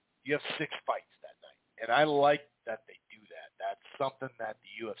you have 6 fights that night. And I like that they do that. That's something that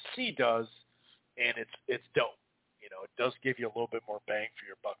the UFC does, and it's dope. It does give you a little bit more bang for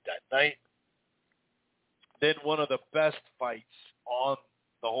your buck that night. Then one of the best fights on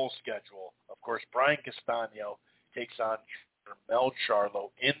the whole schedule, of course, Brian Castano takes on Mel Charlo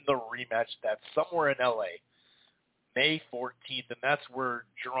in the rematch that's somewhere in L.A., May 14th, and that's where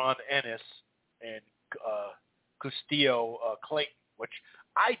Jerron Ennis and Castillo Clayton, which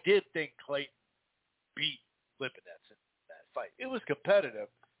I did think Clayton beat Lipinets in that fight. It was competitive,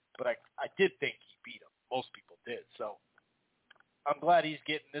 but I did think he beat him. most people did. So I'm glad he's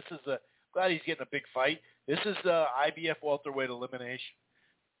getting a big fight. This is IBF welterweight elimination.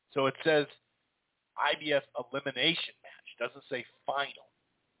 So it says IBF elimination match. It doesn't say final.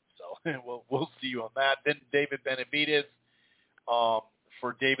 So we'll see you on that. Then David Benavidez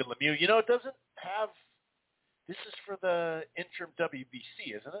for David Lemieux. You know, it doesn't have – this is for the interim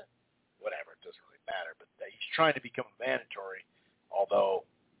WBC, isn't it? Whatever, it doesn't really matter. But he's trying to become mandatory, although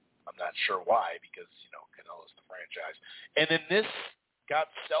I'm not sure why because, you know, Canelo's the franchise. And then this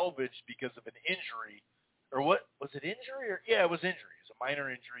got salvaged because of an injury. Or what? Was it injury? Yeah, it was injury. It was a minor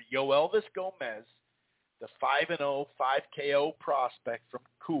injury. Yoelvis Gomez, the 5-0, 5 KO prospect from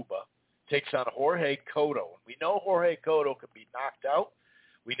Cuba, takes on Jorge Cotto. And we know Jorge Cotto can be knocked out.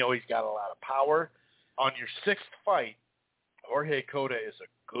 We know he's got a lot of power. On your sixth fight, Jorge Cotto is a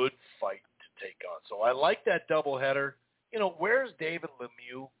good fight to take on. So I like that doubleheader. You know, where's David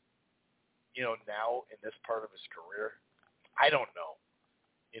Lemieux, you know, now in this part of his career? I don't know.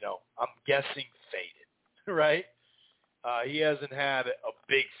 You know, I'm guessing faded, right? He hasn't had a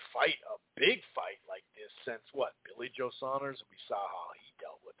big fight like this since what? Billy Joe Saunders, and we saw how he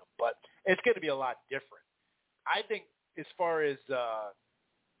dealt with him. But it's going to be a lot different. I think as far as the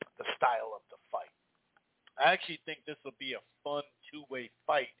style of the fight, I actually think this will be a fun two-way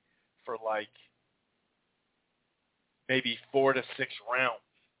fight for like maybe 4 to 6 rounds.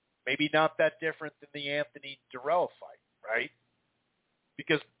 Maybe not that different than the Anthony Durrell fight, right?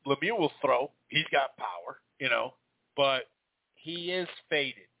 Because Lemieux will throw. He's got power, you know, but he is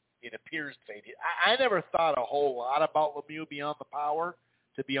faded. It appears faded. I never thought a whole lot about Lemieux beyond the power,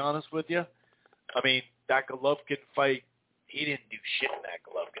 to be honest with you. I mean, that Golovkin fight, he didn't do shit in that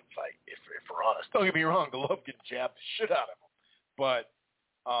Golovkin fight, if we're honest. Don't get me wrong, Golovkin jabbed the shit out of him. But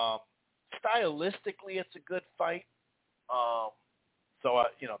stylistically, it's a good fight. So,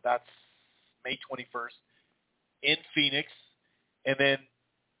 you know, that's May 21st in Phoenix. And then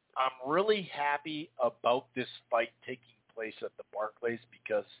I'm really happy about this fight taking place at the Barclays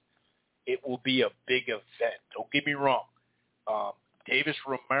because it will be a big event. Don't get me wrong. Davis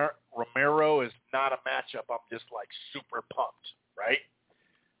Romero is not a matchup I'm just like super pumped, right?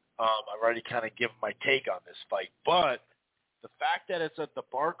 I've already kind of given my take on this fight. But the fact that it's at the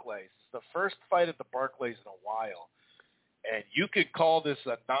Barclays, it's the first fight at the Barclays in a while, and you could call this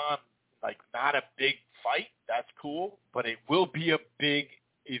a not a big fight, that's cool, but it will be a big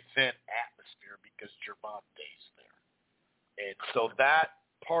event atmosphere because Gervonta's there. And so that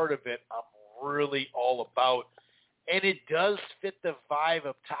part of it I'm really all about. And it does fit the vibe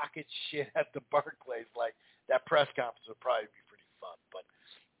of talking shit at the Barclays. Like, that press conference would probably be pretty fun. But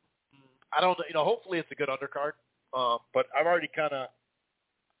I don't know. You know, hopefully it's a good undercard. But I've already kind of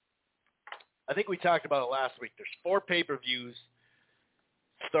 – I think we talked about it last week. There's 4 pay-per-views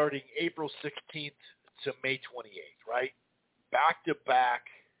starting April 16th to May 28th, right? Back-to-back.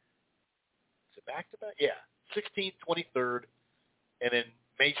 Is it back-to-back? Yeah. 16th, 23rd, and then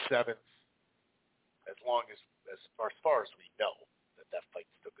May 7th, as far as we know, that fight's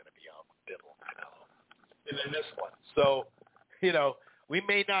still going to be on with Biddle and Canelo. And then this one. So, you know, we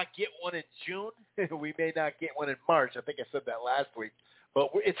may not get one in June. We may not get one in March. I think I said that last week. But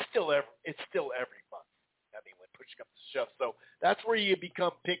it's still every month. I mean, when push comes to shove. So that's where you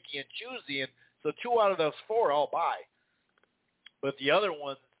become picky and choosy. And so 2 out of those 4 I'll buy. But the other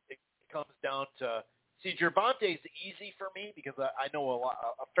ones, it comes down to – see, Gervonta's easy for me because I know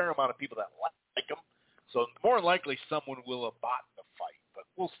a fair amount of people that like him. So more than likely someone will have bought the fight, but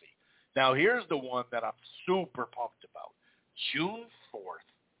we'll see. Now here's the one that I'm super pumped about. June 4th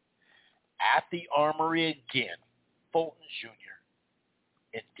at the Armory again, Fulton Jr.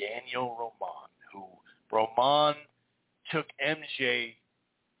 and Daniel Roman took MJ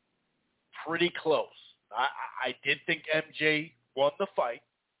pretty close. I did think MJ won the fight,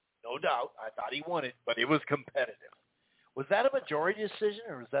 no doubt. I thought he won it, but it was competitive. Was that a majority decision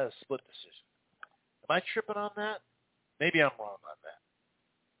or was that a split decision? Am I tripping on that? Maybe I'm wrong on that.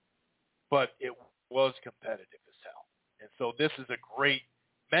 But it was competitive as hell. And so this is a great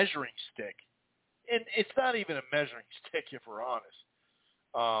measuring stick. And it's not even a measuring stick if we're honest.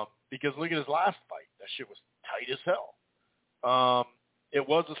 Because look at his last fight. That shit was tight as hell. It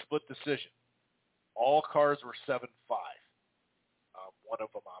was a split decision. All cards were 7-5. One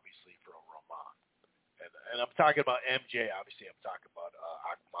of them obviously for Roman. And I'm talking about MJ. Obviously I'm talking about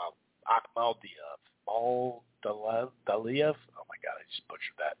Akhmadiev. Daliev. Oh my God, I just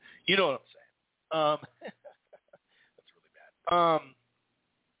butchered that. You know what I'm saying? That's really bad.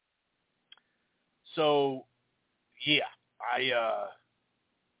 So yeah,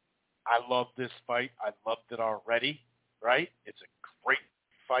 I love this fight. I loved it already. Right? It's a great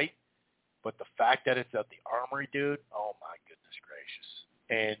fight. But the fact that it's at the Armory, dude, oh my goodness gracious.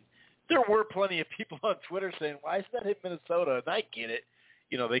 And there were plenty of people on Twitter saying, why is that in Minnesota? And I get it.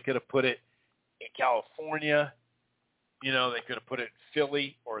 They could have put it in California. They could have put it in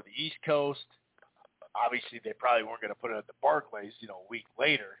Philly or the East Coast. Obviously, they probably weren't going to put it at the Barclays, a week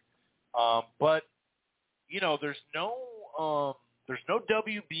later. But there's no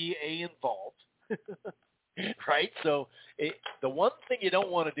WBA involved, right? So the one thing you don't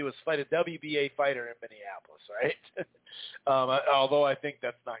want to do is fight a WBA fighter in Minneapolis, right? Although I think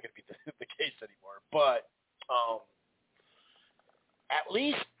that's not going to be the case anymore. But at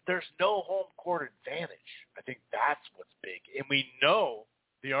least there's no home court advantage. I think that's what's big. And we know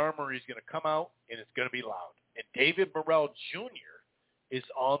the Armory is going to come out, and it's going to be loud. And David Morrell Jr. is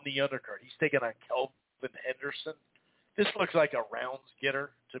on the undercard. He's taking on Kelvin Henderson. This looks like a rounds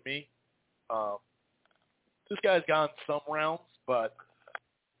getter to me. This guy's gone some rounds, but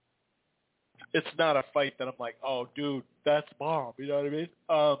it's not a fight that I'm like, oh, dude, that's bomb. You know what I mean?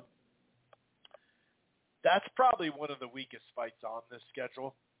 That's probably one of the weakest fights on this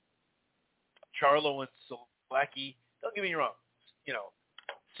schedule. Charlo and Selecki, don't get me wrong,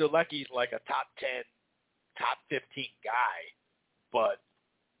 Selecki's like a top 10, top 15 guy, but,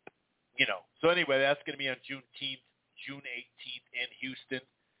 so anyway, that's going to be on June 18th in Houston.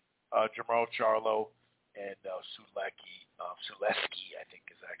 Jermall Charlo and Sulecki, I think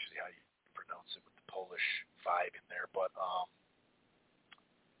is actually how you pronounce it with the Polish vibe in there. But,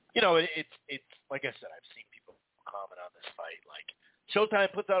 it's like I said, I've seen people comment on this fight. Like,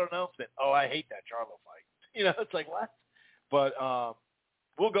 Showtime puts out an announcement, oh, I hate that Charlo fight. It's like, what? But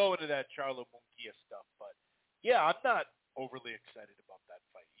we'll go into that Charlo Munguia stuff. But, yeah, I'm not overly excited about that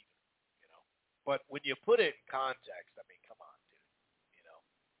fight either. But when you put it in context, I mean, come on, dude.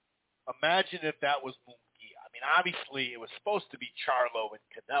 Imagine if that was Munguia. I mean, obviously it was supposed to be Charlo and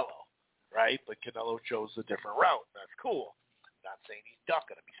Canelo, right? But Canelo chose a different route. That's cool. I'm not saying he's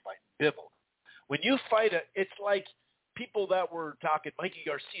ducking him. He's fighting Bivol. When you fight it's like people that were talking Mikey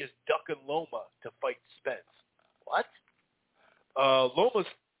Garcia's ducking Loma to fight Spence. What? Loma's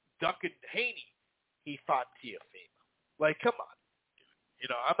ducking Haney. He fought Teofimo. Like, come on,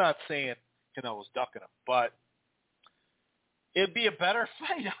 dude. I'm not saying Canelo's ducking him, but it'd be a better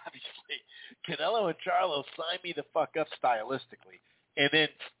fight, obviously. Canelo and Charlo sign me the fuck up stylistically. And then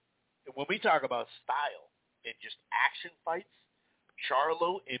when we talk about style and just action fights,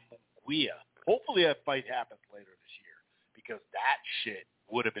 Charlo and Munguia, hopefully that fight happens later this year because that shit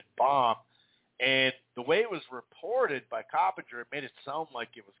would have been bomb. And the way it was reported by Coppinger, it made it sound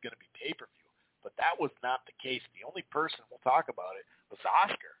like it was going to be pay-per-view. But that was not the case. The only person we'll talk about it was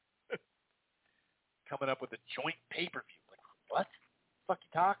Oscar. Coming up with a joint pay-per-view. Like, what the fuck are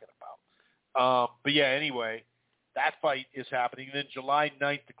you talking about? But yeah, anyway, that fight is happening. And then July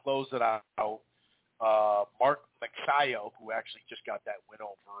 9th to close it out, Mark Magsayo, who actually just got that win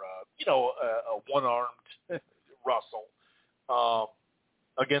over, a one-armed Russell,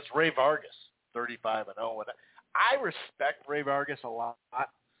 against Ray Vargas, 35-0. And I respect Ray Vargas a lot.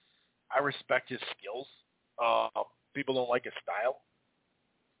 I respect his skills. People don't like his style.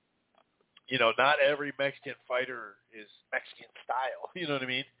 Not every Mexican fighter is Mexican style. You know what I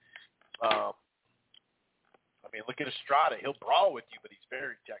mean? Look at Estrada. He'll brawl with you, but he's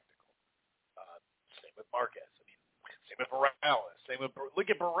very technical. Same with Marquez. Same with Morales. Look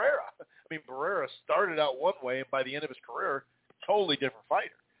at Barrera. Barrera started out one way, and by the end of his career, totally different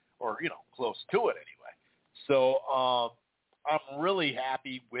fighter, or close to it anyway. So I'm really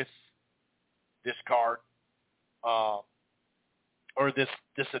happy with this card. Or this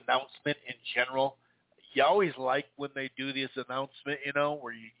announcement in general. You always like when they do this announcement,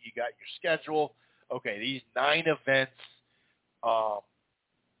 where you got your schedule. Okay, these 9 events.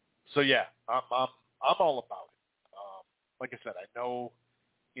 So yeah, I'm all about it. Like I said, I know,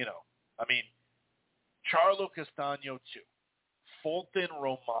 Charlo Castaño 2, Fulton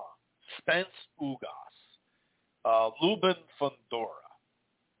Roman, Spence Ugas, Lubin Fundora,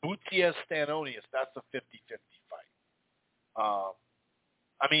 Butier Stanonius. That's a 50-50 fight.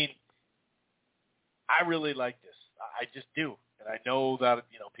 I really like this. I just do. And I know that,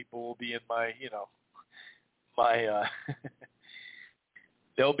 people will be in my,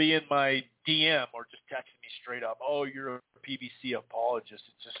 they'll be in my DM or just texting me straight up, oh, you're a PBC apologist.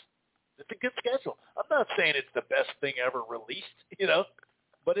 It's a good schedule. I'm not saying it's the best thing ever released,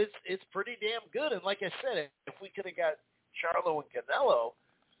 but it's pretty damn good. And like I said, if we could have got Charlo and Canelo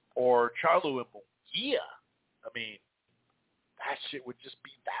or Charlo and Munguia, that shit would just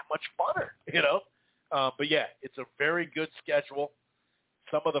be that much funner, But yeah, it's a very good schedule.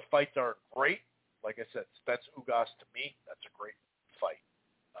 Some of the fights are great. Like I said, Spence Ugas to me, that's a great fight.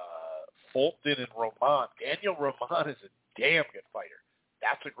 Fulton and Roman. Daniel Roman is a damn good fighter.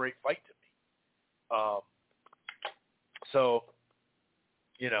 That's a great fight to me. So,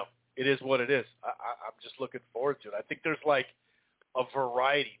 it is what it is. I'm just looking forward to it. I think there's like a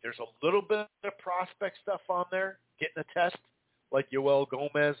variety. There's a little bit of prospect stuff on there, getting a test, like Yoel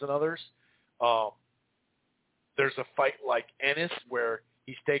Gomez and others. There's a fight like Ennis where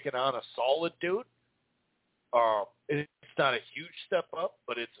he's taking on a solid dude. It's not a huge step up,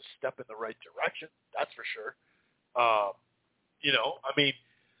 but it's a step in the right direction. That's for sure. How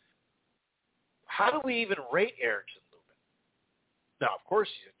do we even rate Erickson Lubin? Now, of course,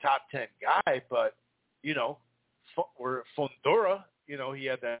 he's a top 10 guy, but, we're Fundora, he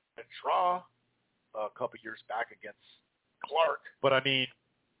had that draw a couple years back against Clark. But,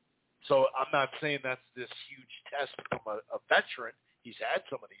 so I'm not saying that's this huge test from a veteran. He's had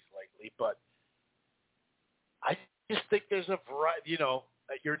some of these lately, but I just think there's a variety,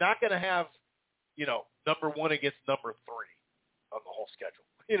 you're not going to have, number one against number three on the whole schedule.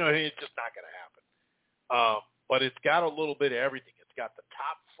 It's just not going to happen. But it's got a little bit of everything. It's got the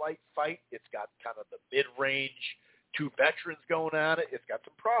top flight fight. It's got kind of the mid-range, two veterans going at it. It's got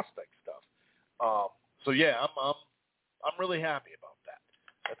some prospect stuff. So yeah, I'm really happy about that.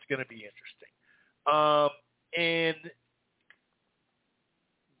 That's going to be interesting. And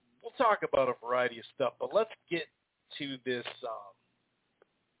we'll talk about a variety of stuff, but let's get to this.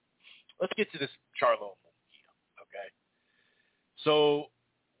 Let's get to this Charlo Munguia, okay? So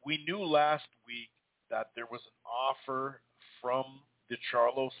we knew last week that there was an offer from the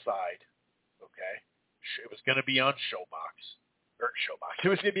Charlo side, okay? It was going to be on Showbox. It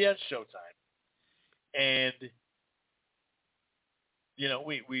was going to be on Showtime. And, he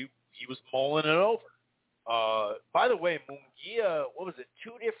was mulling it over. By the way, Munguia, what was it,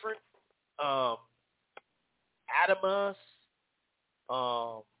 two different Adamas,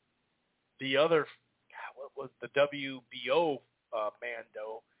 the other, what was the WBO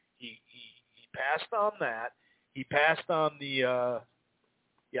Mando? He passed on that. He passed on the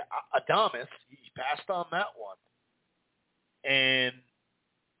Adamas. He passed on that one, and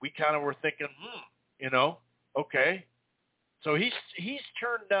we kind of were thinking, okay. So he's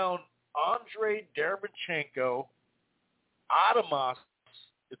turned down Andre Derevchenko, Adamas.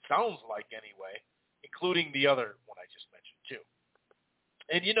 It sounds like anyway, including the other one I just mentioned too.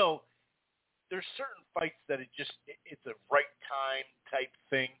 And there's certain fights that it's a right time type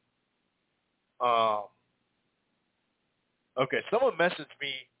thing. Okay, someone messaged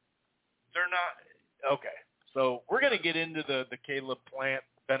me. They're not okay. So we're gonna get into the Caleb Plant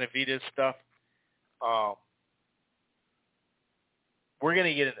Benavidez stuff. We're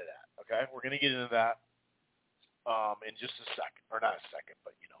gonna get into that. Okay, we're gonna get into that in just a second, or not a second,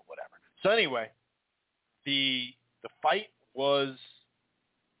 but whatever. So anyway, the fight was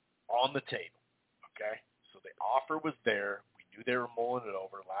on the table. Okay, so the offer was there. We knew they were mulling it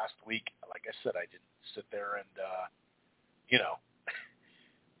over last week. Like I said, I didn't sit there and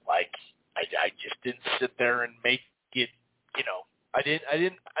I just didn't sit there and make it. I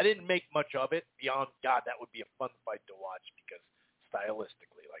didn't make much of it beyond God. That would be a fun fight to watch because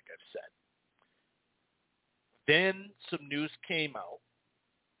stylistically, like I've said. Then some news came out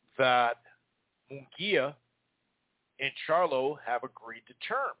that Munguia and Charlo have agreed to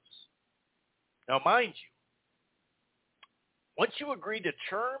terms. Now, mind you, once you agree to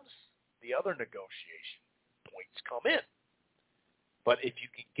terms, the other negotiation points come in. But if you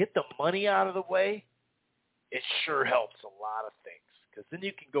can get the money out of the way, it sure helps a lot of things. Because then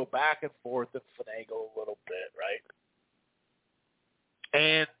you can go back and forth and finagle a little bit, right?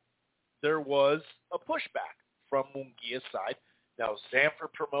 And there was a pushback from Munguia's side. Now,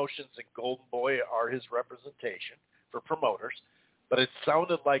 Sanford Promotions and Golden Boy are his representation for promoters. But it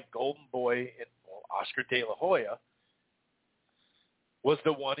sounded like Golden Boy and Oscar De La Hoya was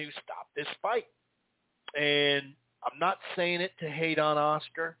the one who stopped this fight. And I'm not saying it to hate on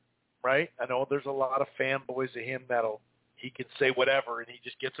Oscar, right? I know there's a lot of fanboys of him he can say whatever and he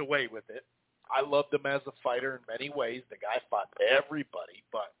just gets away with it. I loved him as a fighter in many ways. The guy fought everybody,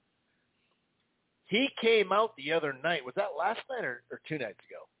 but he came out the other night. Was that last night or 2 nights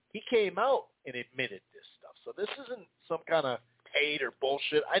ago? He came out and admitted this stuff. So this isn't some kind of hate or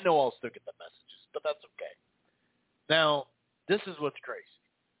bullshit. I know I'll still get the messages, but that's okay. Now, this is what's crazy,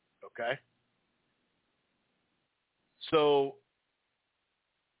 okay? So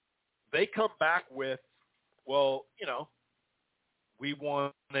they come back with, well, we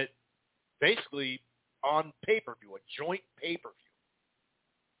want it basically on pay-per-view, a joint pay-per-view.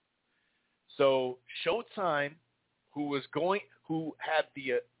 So Showtime, who had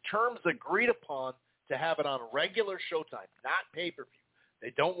the terms agreed upon to have it on regular Showtime, not pay-per-view.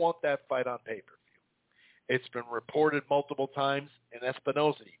 They don't want that fight on pay-per-view. It's been reported multiple times, and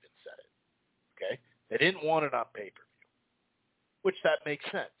Espinosa even said it. Okay? They didn't want it on pay-per-view, which that makes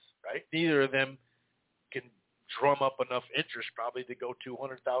sense, right? Neither of them can drum up enough interest probably to go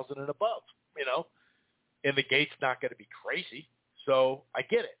 200,000 and above, and the gate's not going to be crazy. So I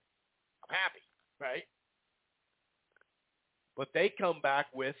get it. I'm happy, right? But they come back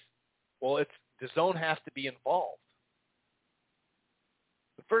with, well, it's DAZN has to be involved.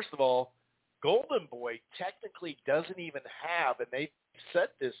 But first of all, Golden Boy technically doesn't even have, and they've said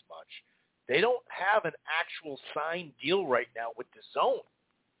this much, they don't have an actual signed deal right now with DAZN.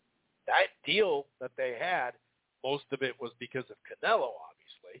 That deal that they had, most of it was because of Canelo,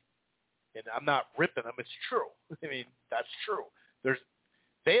 obviously. And I'm not ripping them. It's true. I mean, that's true.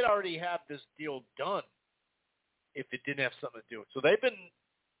 They'd already have this deal done if it didn't have something to do with it. So they've been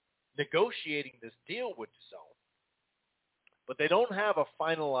negotiating this deal with DAZN, but they don't have a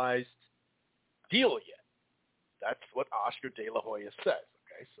finalized deal yet. That's what Oscar De La Hoya says.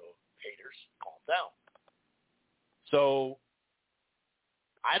 Okay, so haters, calm down. So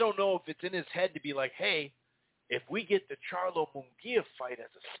I don't know if it's in his head to be like, hey, if we get the Charlo Munguia fight as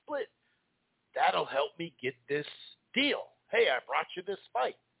a split, that'll help me get this deal. Hey, I brought you this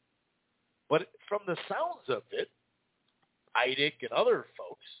fight. But from the sounds of it, Idick and other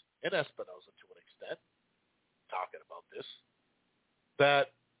folks, and Espinosa to an extent, talking about this,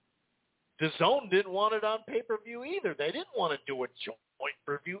 that DAZN didn't want it on pay-per-view either. They didn't want to do a joint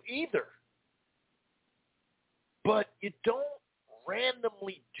pay-per-view either. But you don't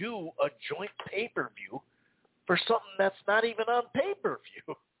randomly do a joint pay-per-view for something that's not even on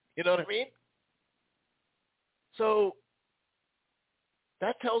pay-per-view. You know what I mean? So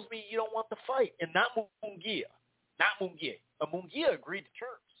that tells me you don't want the fight. And not Munguia. Not Munguia. Munguia agreed to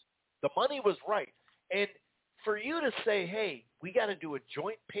terms. The money was right. And for you to say, hey, we got to do a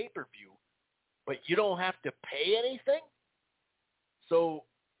joint pay-per-view, but you don't have to pay anything? So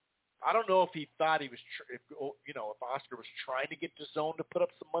I don't know if he thought he was, if Oscar was trying to get DAZN to put up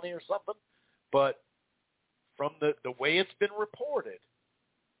some money or something, but from the way it's been reported,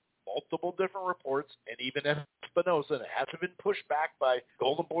 multiple different reports, and even Espinosa, and it hasn't been pushed back by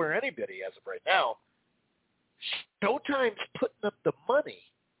Golden Boy or anybody as of right now, Showtime's putting up the money,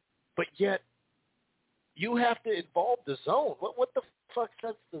 but yet you have to involve DAZN. What the fuck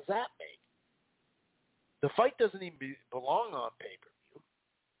sense does that make? The fight doesn't even belong on pay-per-view,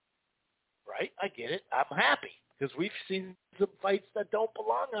 right? I get it. I'm happy because we've seen some fights that don't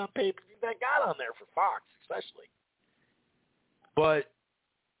belong on pay-per-view that got on there for Fox, especially. But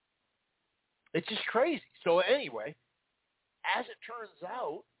it's just crazy. So anyway, as it turns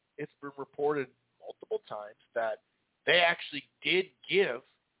out, it's been reported multiple times that they actually did give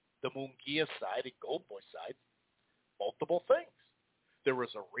the Munguia side and Gold Boy side multiple things. There was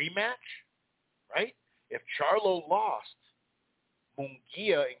a rematch, right? If Charlo lost,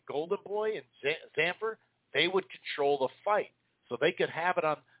 Munguia and Golden Boy and Zamper, they would control the fight. So they could have it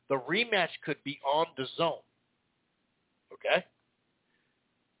on, the rematch could be on DAZN. Okay?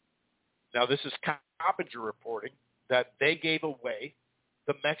 Now this is Coppinger reporting that they gave away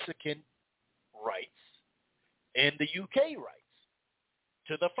the Mexican rights and the UK rights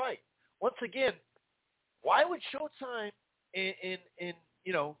to the fight. Once again, why would Showtime and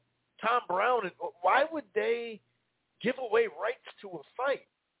Tom Brown, and why would they give away rights to a fight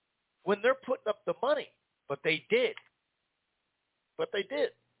when they're putting up the money? But they did.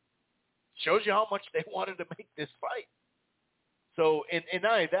 Shows you how much they wanted to make this fight. So, and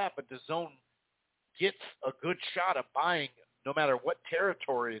not only that, but DAZN gets a good shot of buying no matter what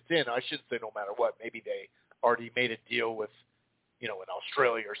territory it's in. I shouldn't say no matter what. Maybe they already made a deal with, in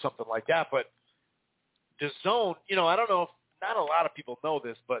Australia or something like that. But DAZN, I don't know if not a lot of people know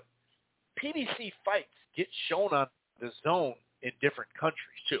this, but PBC fights get shown on DAZN in different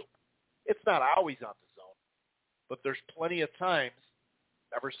countries too. It's not always on DAZN, but there's plenty of times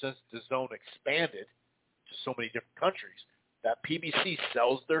ever since DAZN expanded to so many different countries that PBC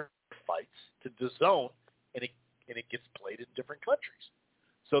sells their fights to DAZN, and it gets played in different countries.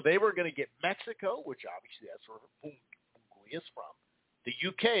 So they were going to get Mexico, which obviously that's where Munguia is from, the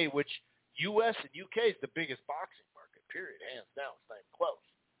UK, which U.S. and UK is the biggest boxing market, period, hands down. It's not even close.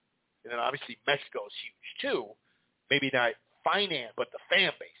 And then obviously Mexico is huge too. Maybe not finance, but the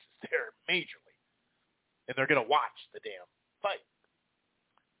fan base is there majorly. And they're going to watch the damn fight.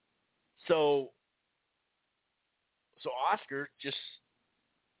 So Oscar just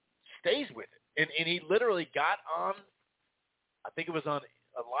stays with it. And he literally got on, I think it was on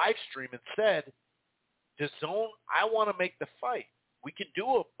a live stream, and said, DAZN, I want to make the fight. We could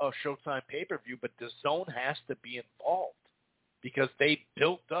do a Showtime pay-per-view, but DAZN has to be involved. because they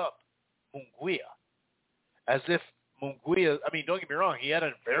built up Munguia as if Munguia, I mean, don't get me wrong, he had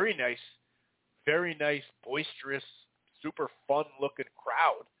a very nice, boisterous, super fun-looking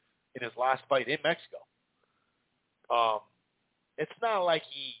crowd in his last fight in Mexico. It's not like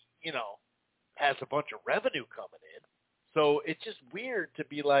he, has a bunch of revenue coming in. So it's just weird to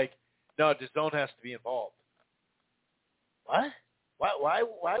be like, no, DAZN has to be involved. What?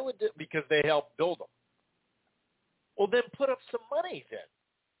 Why would they? Because they helped build them. Well, then put up some money then.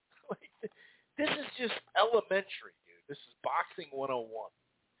 This is just elementary, dude. This is boxing 101.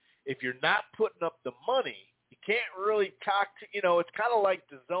 If you're not putting up the money, you can't really talk to, it's kind of like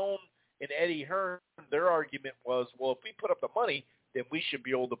DAZN and Eddie Hearn. Their argument was, well, if we put up the money, then we should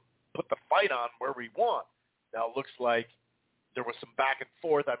be able to put the fight on where we want. Now, it looks like there was some back and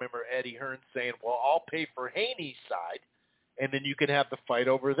forth. I remember Eddie Hearn saying, well, I'll pay for Haney's side, and then you can have the fight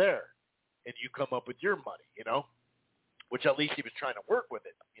over there, and you come up with your money, which at least he was trying to work with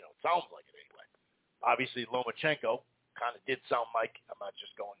it. It sounds like it anyway. Obviously, Lomachenko kind of did sound like, I'm not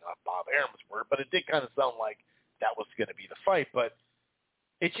just going off Bob Arum's word, but it did kind of sound like that was going to be the fight. But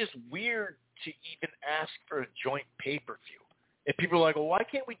it's just weird to even ask for a joint pay-per-view. And people are like, well, why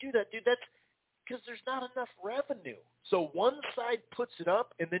can't we do that? Dude, that's because there's not enough revenue. So one side puts it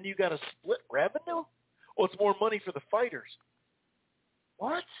up, and then you got to split revenue? Well, it's more money for the fighters.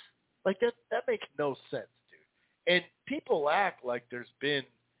 What? Like, that makes no sense, dude. And people act like there's been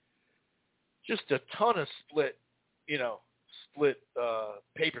just a ton of split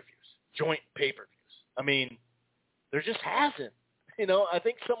pay-per-views, joint pay-per-views. I mean, there just hasn't. I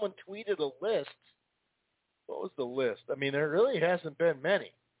think someone tweeted a list. What was the list? I mean, there really hasn't been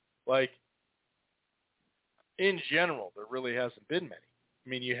many. Like, in general, there really hasn't been many. I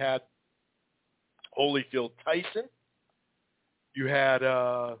mean, you had Holyfield Tyson. You had,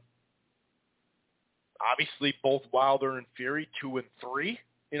 obviously, both Wilder and Fury, 2 and 3.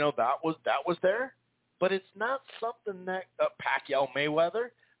 That was there. But it's not something that Pacquiao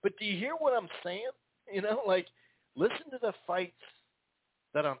Mayweather. But do you hear what I'm saying? Listen to the fights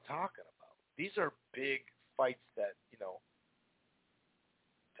that I'm talking about. These are big fights that,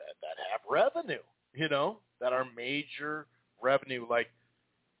 that have revenue, that are major revenue. Like,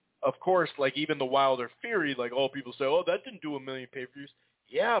 of course, like even the Wilder Fury, like, people say, oh, that didn't do 1 million pay-per-views.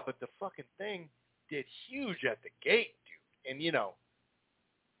 Yeah, but the fucking thing did huge at the gate, dude. And,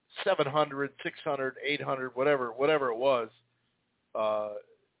 700, 600, 800, whatever it was,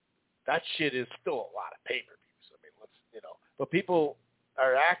 that shit is still a lot of pay-per-views. I mean, but people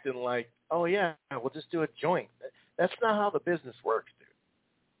are acting like, oh, yeah, we'll just do a joint. That's not how the business works, dude.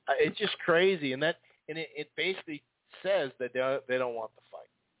 It's just crazy. And it basically says that they don't want the fight.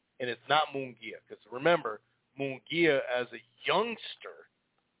 And it's not Munguia. Because remember, Munguia, as a youngster,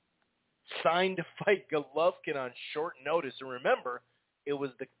 signed to fight Golovkin on short notice. And remember, it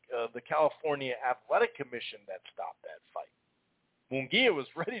was the California Athletic Commission that stopped that fight. Munguia was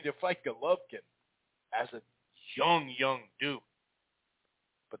ready to fight Golovkin as a young dude.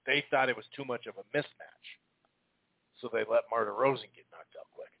 But they thought it was too much of a mismatch. So they let Marta Rosen get knocked out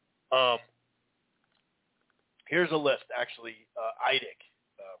quick. Here's a list. Actually, Eidik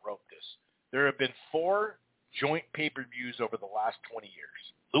wrote this. There have been 4 joint pay-per-views over the last 20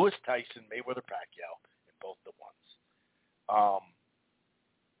 years. Lewis Tyson, Mayweather Pacquiao, and both the ones.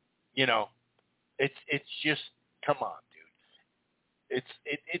 It's just, come on, dude.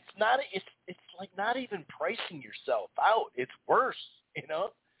 It's like not even pricing yourself out. It's worse,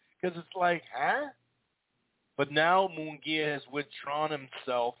 because it's like, huh? But now Munguia has withdrawn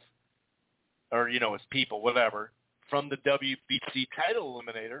himself, or his people, whatever, from the WBC title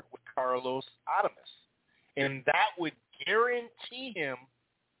eliminator with Carlos Adames, and that would guarantee him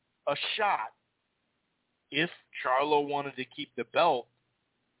a shot if Charlo wanted to keep the belt.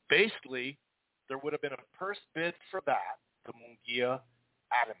 Basically, there would have been a purse bid for that, to Munguia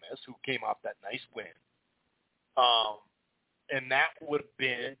Adames, who came off that nice win. And that would have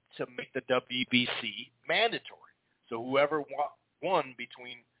been to make the WBC mandatory. So whoever won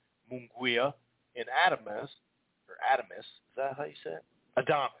between Munguia and Adames, is that how you say it?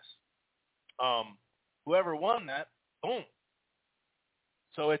 Adames. Whoever won that, boom.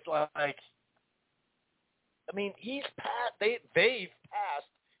 So it's like, I mean, he's passed. They've passed.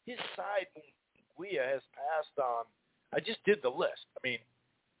 His side, Munguia, has passed on. I just did the list. I mean,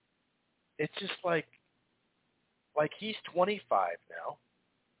 it's just like he's 25 now,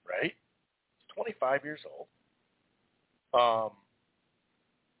 right? He's 25 years old.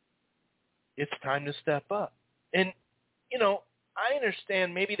 It's time to step up. And, I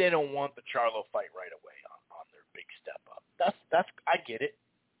understand maybe they don't want the Charlo fight right away on their big step up. I get it.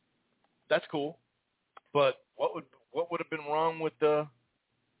 That's cool. But what what would have been wrong with the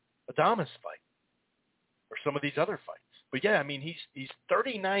Adames fight or some of these other fights? But yeah, I mean, he's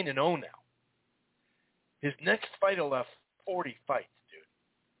 39-0 now. His next fight will have 40 fights, dude.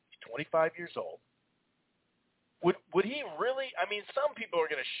 He's 25 years old. Would he really? I mean, some people are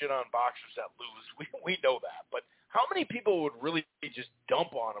going to shit on boxers that lose. We know that. But how many people would really just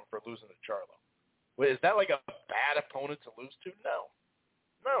dump on him for losing to Charlo? Is that like a bad opponent to lose to? No.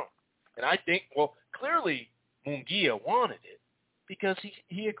 And I think, well, clearly Munguia wanted it because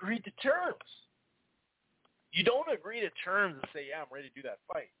he agreed to terms. You don't agree to terms and say, yeah, I'm ready to do that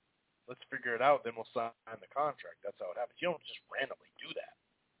fight. Let's figure it out, then we'll sign the contract. That's how it happens. You don't just randomly do that.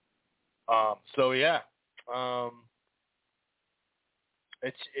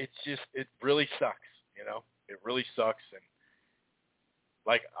 It really sucks, you know. It really sucks. And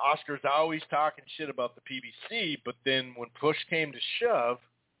like Oscar's always talking shit about the PBC, but then when push came to shove,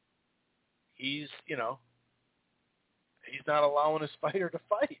 he's not allowing his fighter to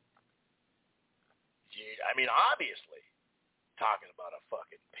fight. I mean, obviously, talking about a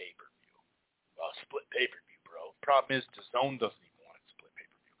fucking pay-per-view. Well, split pay-per-view, bro. Problem is, DAZN doesn't even want it split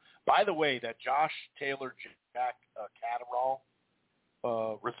pay-per-view. By the way, that Josh Taylor Jack Catterall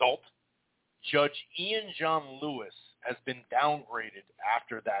result, Judge Ian John Lewis has been downgraded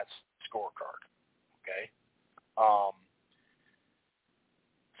after that scorecard. Okay?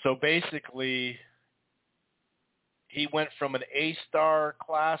 So basically, he went from an A-star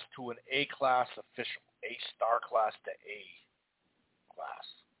class to an A-class official. A-star class to A class.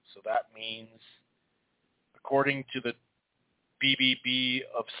 So that means, according to the BBB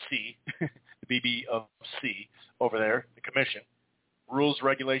of C, the BB of C over there, the commission, rules,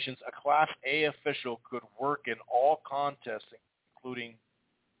 regulations, a Class A official could work in all contests, including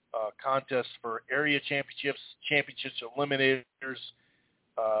contests for area championships, eliminators,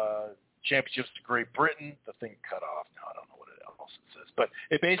 championships to Great Britain. The thing cut off now. I don't know what else it says. But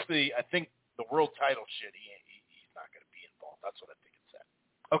it basically, I think the world title shit, he's not going to be involved. That's what I think it said.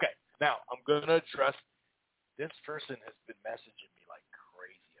 Okay, now I'm going to address, this person has been messaging me like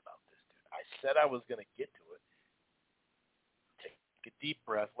crazy about this, dude. I said I was going to get to it. Take a deep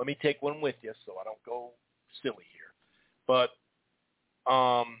breath. Let me take one with you so I don't go silly here. But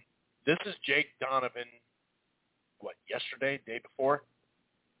this is Jake Donovan, yesterday, day before?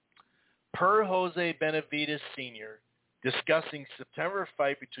 Per Jose Benavidez Sr., discussing September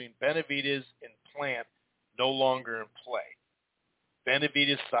fight between Benavidez and Plant no longer in play.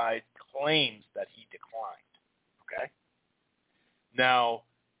 Benavidez' side claims that he declined. Okay? Now,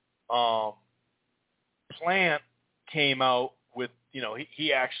 Plant came out with,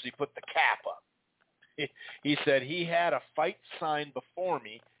 he actually put the cap up. He said he had a fight signed before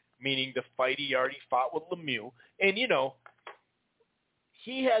me, meaning the fight he already fought with Lemieux. And,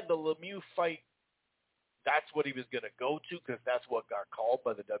 he had the Lemieux fight. That's what he was going to go to because that's what got called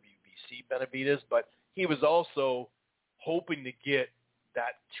by the WBC, Benavidez. But he was also hoping to get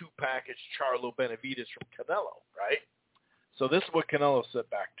that two-package Charlo Benavidez from Canelo, right? So this is what Canelo said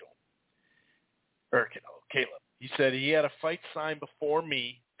back to him. Or Caleb. He said he had a fight signed before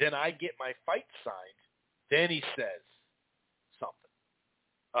me. Then I get my fight signed. Then he says something.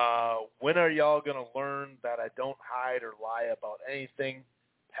 When are y'all going to learn that I don't hide or lie about anything?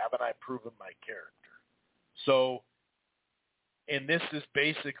 Haven't I proven my character? So, and this is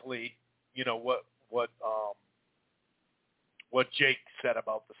basically, what Jake said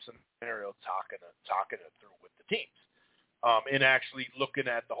about the scenario, talking it through with the teams, and actually looking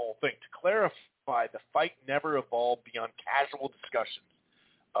at the whole thing. To clarify, the fight never evolved beyond casual discussions.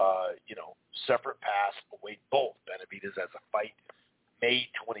 Separate paths await both Benavidez as a fight May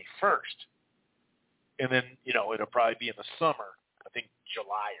 21st, and then it'll probably be in the summer. I think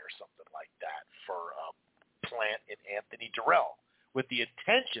July or something like that for Plant and Anthony Durrell, with the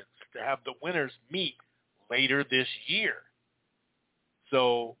intentions to have the winners meet later this year.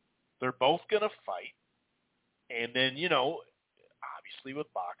 So they're both going to fight. And then, obviously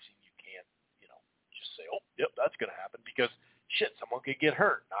with boxing, you can't, just say, oh, yep, that's going to happen because, shit, someone could get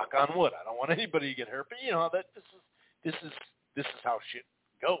hurt. Knock on wood. I don't want anybody to get hurt. But, this is how shit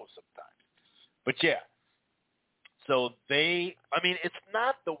goes sometimes. But, yeah. So it's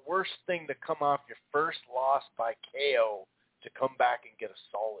not the worst thing to come off your first loss by KO to come back and get a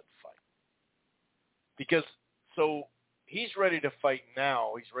solid fight. Because, so he's ready to fight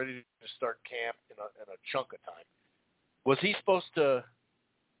now. He's ready to start camp in a chunk of time. Was he supposed to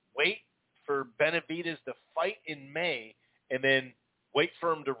wait for Benavidez to fight in May and then wait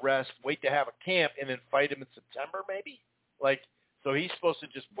for him to rest, wait to have a camp, and then fight him in September maybe? So he's supposed to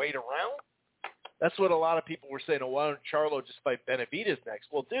just wait around? That's what a lot of people were saying. Oh, why don't Charlo just fight Benavidez next?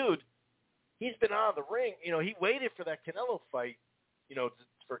 Well, dude, he's been out of the ring. He waited for that Canelo fight,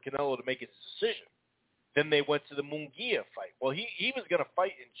 for Canelo to make his decision. Then they went to the Munguia fight. Well, he was going to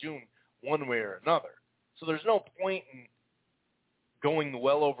fight in June one way or another. So there's no point in going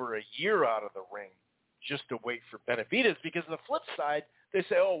well over a year out of the ring just to wait for Benavidez, because on the flip side, they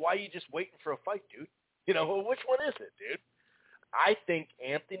say, oh, why are you just waiting for a fight, dude? Well, which one is it, dude? I think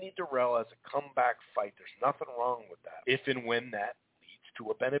Anthony Dirrell has a comeback fight. There's nothing wrong with that if and when that leads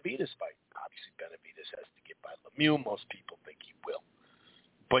to a Benavidez fight. Obviously, Benavidez has to get by Lemieux. Most people think he will.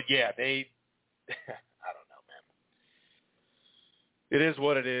 But, yeah, they I don't know, man. It is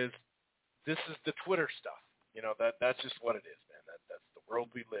what it is. This is the Twitter stuff. That's just what it is, man. That's the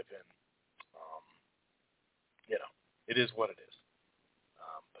world we live in. It is what it is.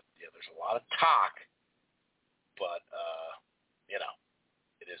 But, yeah, there's a lot of talk. But,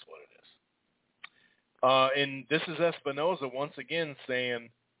 it is what it is. And this is Espinoza once again saying,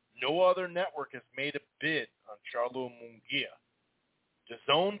 no other network has made a bid on Charlo Munguia.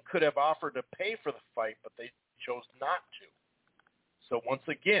 DAZN could have offered to pay for the fight, but they chose not to. So once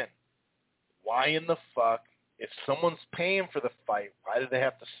again, why in the fuck, if someone's paying for the fight, why do they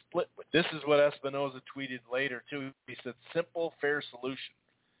have to split with? This is what Espinoza tweeted later, too. He said, simple, fair solution.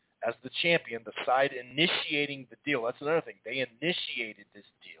 As the champion, the side initiating the deal. That's another thing. They initiated this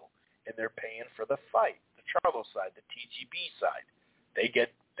deal, and they're paying for the fight. The Charlo side, the TGB side. They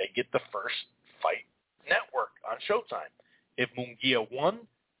get the first fight network on Showtime. If Munguia won,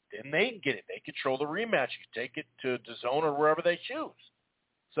 then they get it. They control the rematch. You take it to DAZN or wherever they choose.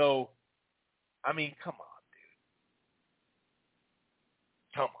 So, I mean, come on, dude.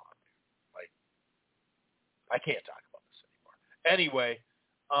 Come on, dude. Like, I can't talk about this anymore. Anyway,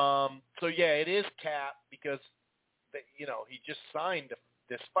 so yeah, it is cap because, he just signed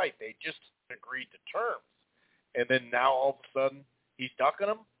this fight. They just agreed to terms. And then now all of a sudden he's ducking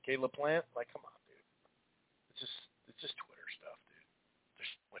them. Caleb Plant, like, come on, dude. It's just Twitter stuff, dude.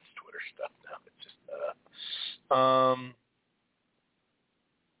 There's so much Twitter stuff now. It's just,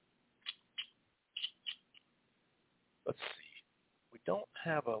 let's see. We don't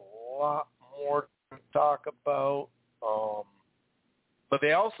have a lot more to talk about. But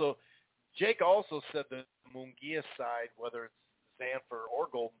Jake also said the Munguia side, whether it's Zanfer or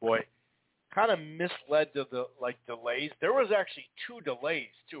Golden Boy, kind of misled to the delays. There was actually 2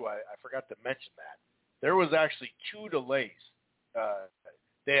 delays too. I forgot to mention that. There was actually 2 delays.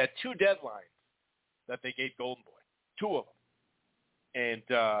 They had 2 deadlines that they gave Golden Boy, 2 of them, and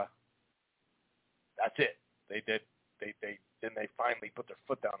that's it. Then they finally put their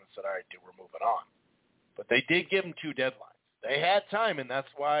foot down and said, "All right, dude, we're moving on." But they did give him 2 deadlines. They had time, and that's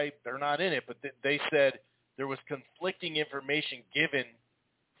why they're not in it. But they said there was conflicting information given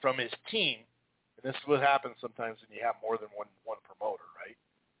from his team, and this is what happens sometimes when you have more than one promoter, right?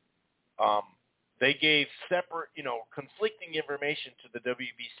 They gave separate, conflicting information to the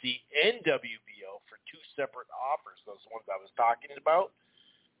WBC and WBO for 2 separate offers, those ones I was talking about.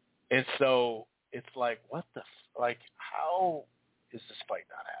 And so it's like, what the, how is this fight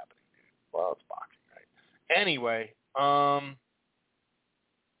not happening, dude? Well, it's boxing, right? Anyway,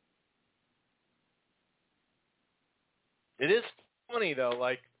 it is funny,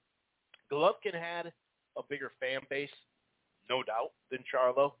 though, Golovkin had a bigger fan base, no doubt, than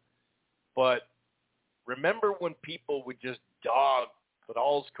Charlo. But remember when people would just dog that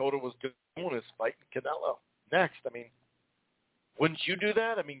all Cotto was doing is fighting Canelo next? I mean, wouldn't you do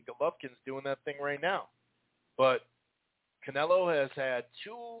that? I mean, Golovkin's doing that thing right now. But Canelo has had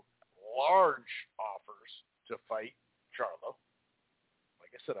 2 large offers to fight Charlo.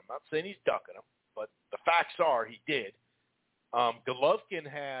 Like I said, I'm not saying he's ducking him, but the facts are he did. Golovkin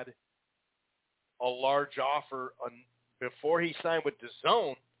had a large offer before he signed with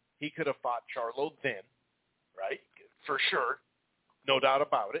DAZN. He could have fought Charlo then, right? For sure, no doubt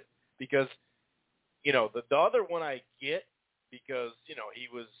about it. Because, the other one I get, because he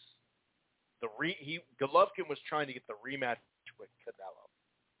was Golovkin was trying to get the rematch with Canelo.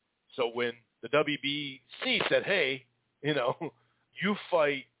 So when the WBC said, "Hey, you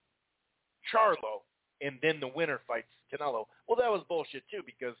fight Charlo, and then the winner fights Canelo," well, that was bullshit too,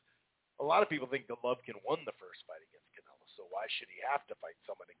 because a lot of people think Golovkin won the first fight against Canelo, so why should he have to fight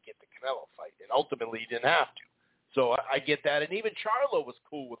someone to get the Canelo fight? And ultimately, he didn't have to. So I get that, and even Charlo was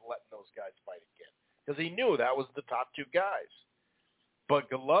cool with letting those guys fight again, because he knew that was the top 2 guys. But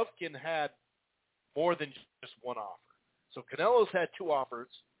Golovkin had more than just one offer. So Canelo's had 2 offers.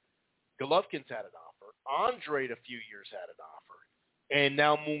 Golovkin's had an offer. Andrade a few years had an offer. And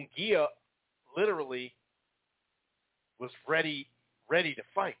now Munguia literally was ready to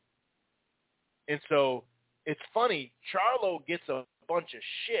fight. And so it's funny, Charlo gets a bunch of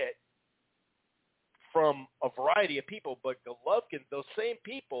shit from a variety of people, but Golovkin, those same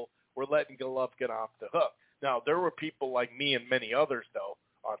people were letting Golovkin off the hook. Now, there were people like me and many others, though,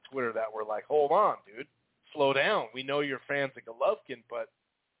 on Twitter that were like, hold on, dude, slow down. We know you're fans of Golovkin, but,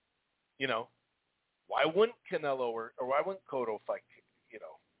 you know, why wouldn't Canelo or why wouldn't Cotto fight, you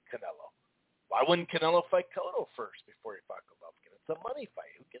know, Canelo? Why wouldn't Canelo fight Cotto first before he fought Golovkin? It's a money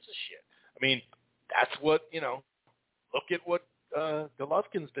fight. Who gives a shit? I mean, that's what, you know, look at what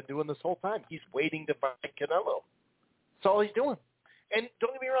Golovkin's been doing this whole time. He's waiting to fight Canelo. That's all he's doing. And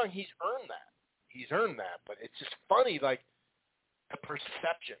don't get me wrong, he's earned that. He's earned that. But it's just funny, like, the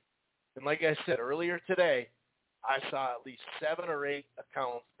perception. And like I said earlier today, I saw at least 7 or 8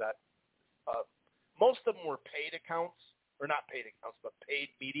 accounts that most of them were paid accounts, or not paid accounts, but paid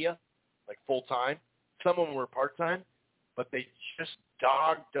media, like full-time. Some of them were part-time, but they just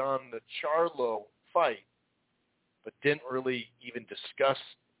dogged on the Charlo fight, but didn't really even discuss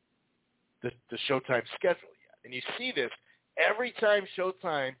the Showtime schedule yet. And you see this every time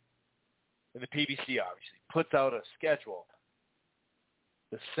Showtime, and the PBC obviously, puts out a schedule.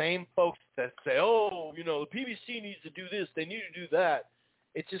 The same folks that say, oh, you know, the PBC needs to do this, they need to do that.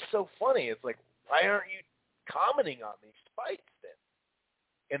 It's just so funny. It's like, why aren't you commenting on these fights then?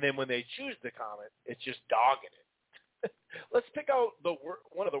 And then when they choose to comment, it's just dogging it. Let's pick out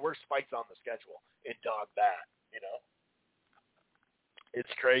one of the worst fights on the schedule and dog that, you know?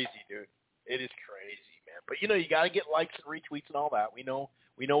 It's crazy, dude. It is crazy, man. But, you know, you got to get likes and retweets and all that. We know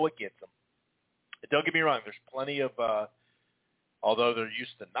what gets them. And don't get me wrong. There's plenty of, although there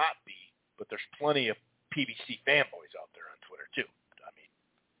used to not be, but there's plenty of PBC fanboys out there on Twitter, too. I mean,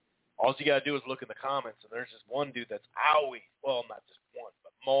 all you got to do is look in the comments, and there's just one dude that's always, well, not just one,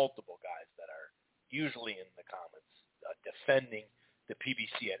 but multiple guys that are usually in the comments defending the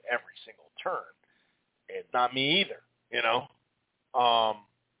PBC at every single turn. And not me either, you know?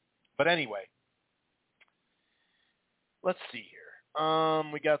 But anyway, let's see here.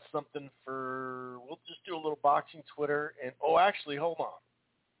 We got something we'll just do a little boxing Twitter. And, actually, hold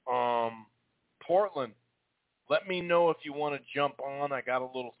on. Portland, let me know if you want to jump on. I got a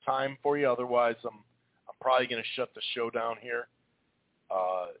little time for you. Otherwise, I'm probably going to shut the show down here.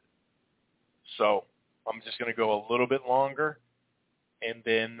 So I'm just going to go a little bit longer. And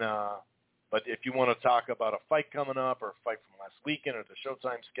then, but if you want to talk about a fight coming up or a fight from last weekend or the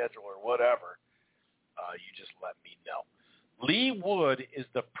Showtime schedule or whatever, you just let me know. Leigh Wood is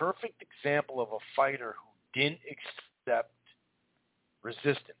the perfect example of a fighter who didn't accept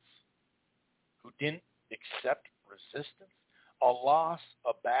resistance. A loss,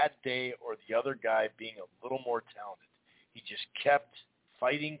 a bad day, or the other guy being a little more talented. He just kept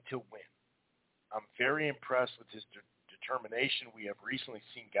fighting to win. I'm very impressed with his determination. We have recently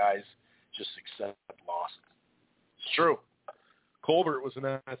seen guys just accept losses. It's true. Colbert was in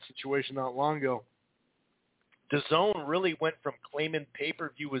that situation not long ago. DAZN really went from claiming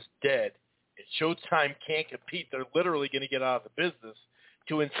pay-per-view was dead and Showtime can't compete, they're literally going to get out of the business,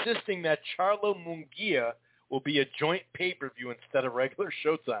 to insisting that Charlo Munguia will be a joint pay-per-view instead of regular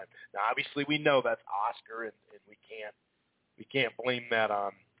Showtime. Now, obviously, we know that's Oscar, and we can't blame that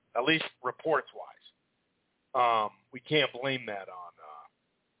on, at least reports-wise. We can't blame that on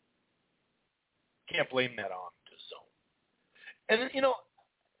DAZN. And you know,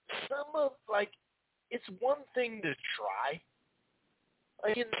 it's one thing to try.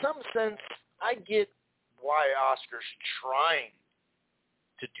 Like, in some sense, I get why Oscar's trying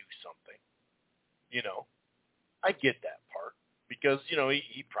to do something. You know, I get that part because, you know,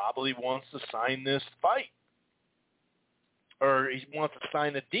 he probably wants to sign this fight or he wants to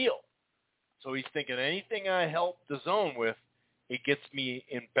sign a deal. So he's thinking anything I help DAZN with, it gets me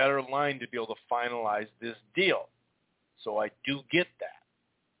in better line to be able to finalize this deal. So I do get that.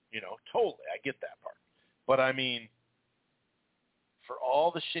 You know, totally, I get that part. But, I mean, for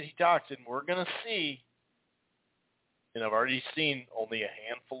all the shit he talks, and we're going to see, and I've already seen only a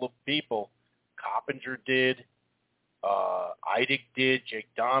handful of people. Coppinger did, Eidig did, Jake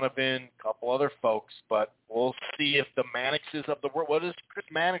Donovan, a couple other folks, but we'll see if the Mannixes of the world, what does Chris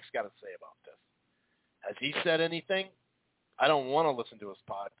Mannix got to say about this? Has he said anything? I don't want to listen to his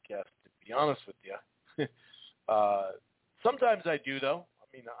podcast, to be honest with you. Sometimes I do, though. I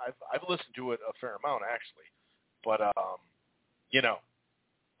mean, I've listened to it a fair amount, actually. But, you know,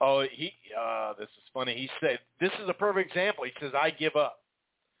 this is funny. He said, this is a perfect example. He says, I give up.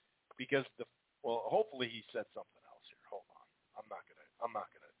 Because, hopefully he said something else here. Hold on. I'm not gonna.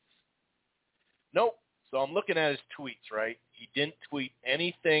 Nope. So I'm looking at his tweets, right? He didn't tweet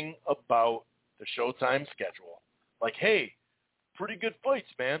anything about the Showtime schedule. Like, hey, pretty good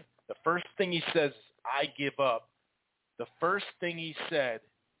fights, man. The first thing he says is, I give up. The first thing he said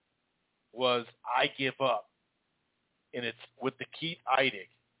was I Give Up, and it's with the Keith Eidig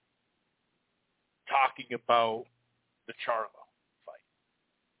talking about the Charlo fight.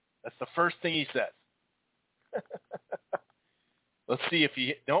 That's the first thing he says. Let's see if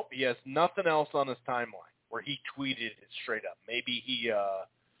he has nothing else on his timeline where he tweeted it straight up. Maybe he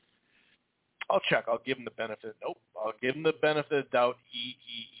I'll check. I'll give him the benefit. Nope. I'll give him the benefit of the doubt. He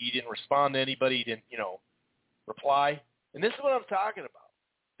didn't respond to anybody. He didn't, reply. And this is what I'm talking about.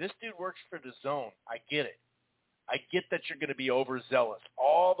 This dude works for DAZN. I get it. I get that you're going to be overzealous.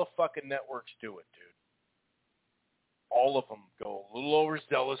 All the fucking networks do it, dude. All of them go a little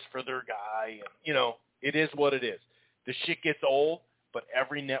overzealous for their guy. And, it is what it is. The shit gets old, but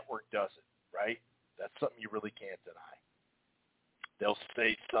every network does it, right? That's something you really can't deny. They'll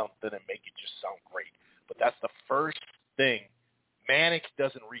say something and make it just sound great. But that's the first thing. Mannix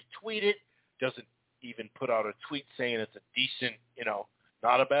doesn't retweet it, doesn't even put out a tweet saying it's a decent,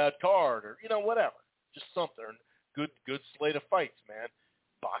 not a bad card or, whatever. Just something. Good slate of fights, man.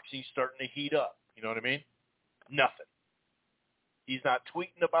 Boxing's starting to heat up. You know what I mean? Nothing. He's not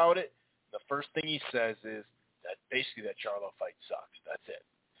tweeting about it. The first thing he says is that basically that Charlo fight sucks. That's it.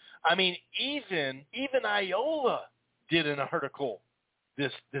 I mean, even Iola did an article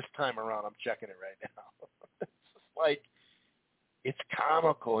this time around. I'm checking it right now. It's just like, it's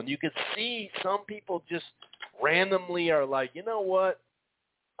comical. And you can see some people just randomly are like, you know what?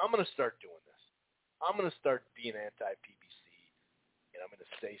 I'm going to start doing this. I'm going to start being anti-PBC, and I'm going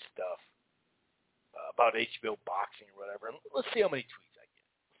to say stuff about HBO boxing or whatever. And let's see how many tweets I get.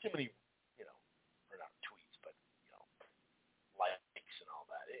 Let's see how many, or not tweets, but, likes and all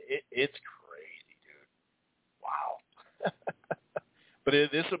that. It's crazy, dude. Wow. But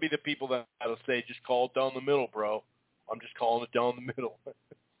this will be the people that'll say, just call it down the middle, bro. I'm just calling it down the middle.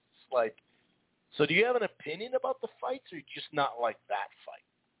 It's like, so do you have an opinion about the fights, or you just not like that fight?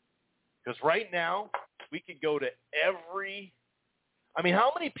 Because right now, we could go to every –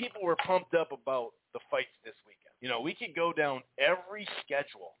 how many people were pumped up about the fights this weekend? We could go down every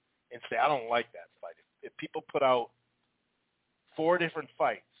schedule and say, I don't like that fight. If people put out 4 different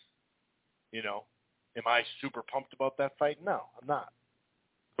fights, am I super pumped about that fight? No, I'm not.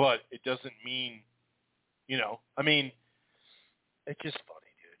 But it doesn't mean, it's just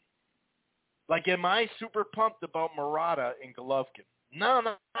funny, dude. Like, am I super pumped about Murata and Golovkin? No,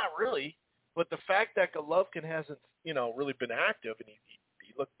 not really. But the fact that Golovkin hasn't, really been active, and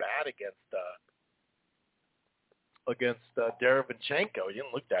he looked bad against Derevchenko. He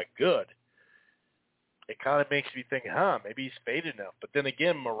didn't look that good. It kind of makes me think, maybe he's faded enough. But then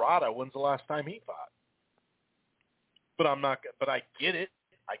again, Murata, when's the last time he fought? But I get it.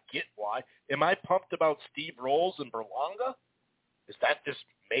 I get why. Am I pumped about Steve Rolls and Berlanga? Is that this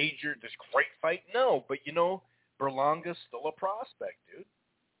great fight? No, but Berlanga's still a prospect, dude.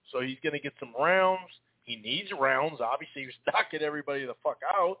 So he's going to get some rounds. He needs rounds. Obviously, he's knocking everybody the fuck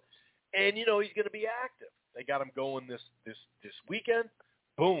out. And, he's going to be active. They got him going this weekend.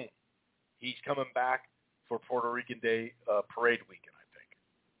 Boom. He's coming back for Puerto Rican Day parade weekend, I think,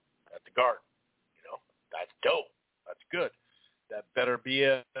 at the Garden. That's dope. That's good. That better be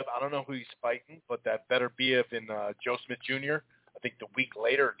I don't know who he's fighting, but that better be in Joe Smith Jr., I think the week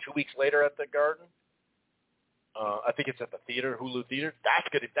later or 2 weeks later at the Garden. I think it's at the theater, Hulu Theater.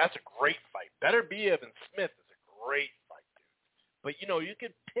 That's a great fight. Better be and Smith is a great fight, dude. But, you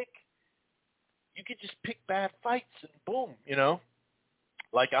could just pick bad fights and boom,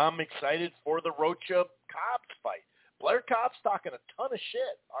 Like, I'm excited for the Rocha Cobbs fight. Blair Cobb's talking a ton of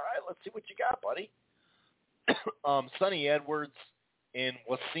shit. All right, let's see what you got, buddy. Sonny Edwards and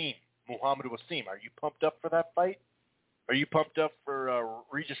Muhammad Wasim. Are you pumped up for that fight? Are you pumped up for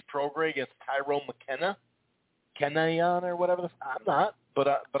Regis Prograis against Tyrone McKenna? Kenayan or whatever? I'm not, but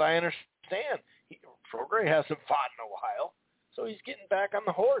I understand. Prograis hasn't fought in a while, so he's getting back on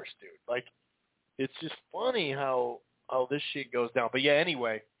the horse, dude. Like, it's just funny how this shit goes down. But yeah,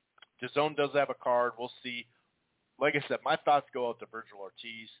 anyway, DAZN does have a card. We'll see. Like I said, my thoughts go out to Virgil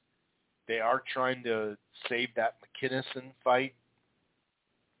Ortiz. They are trying to save that McKinnison fight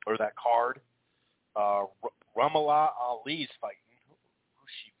or that card. Ramallah Ali's fighting.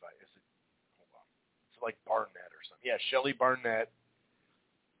 Who's she fighting? Is it? Hold on. It's like Barnett or something. Yeah, Shelly Barnett.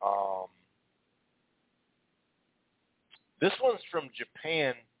 This one's from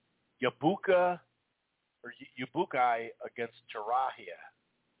Japan. Yabukai against Tarahia.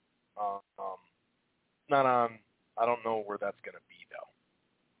 Not on. I don't know where that's going to be though.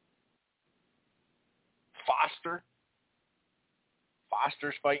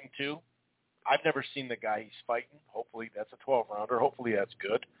 Foster's fighting too. I've never seen the guy he's fighting. Hopefully that's a 12-rounder. Hopefully that's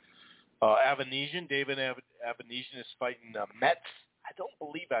good. David Avanesian is fighting Metz. I don't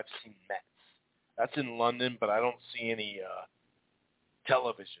believe I've seen Mets. That's in London, but I don't see any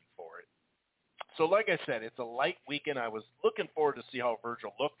television for it. So like I said, it's a light weekend. I was looking forward to see how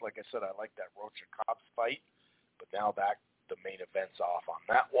Virgil looked. Like I said, I like that Rocha Cobbs fight, but now the main event's off on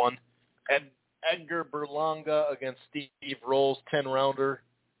that one. And Edgar Berlanga against Steve Rolls, 10-rounder.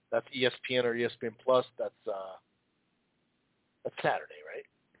 That's ESPN or ESPN Plus. That's Saturday, right?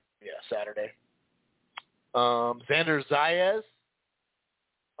 Yeah, Saturday. Xander Zayas,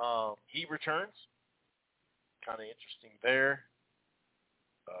 he returns. Kind of interesting there.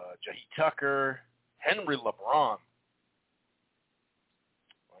 Jahi Tucker, Henry LeBron.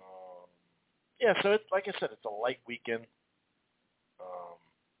 Yeah, so it's like I said, it's a light weekend.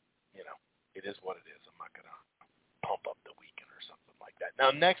 It is what it is. I'm not going to pump up the weekend or something like that.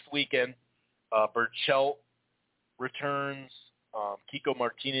 Now, next weekend, Burchell returns. Kiko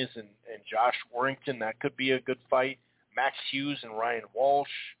Martinez and Josh Warrington. That could be a good fight. Max Hughes and Ryan Walsh.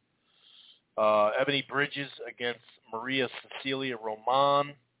 Ebony Bridges against Maria Cecilia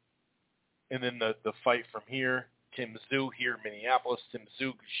Roman. And then the fight from here, Tim Tszyu here in Minneapolis, Tim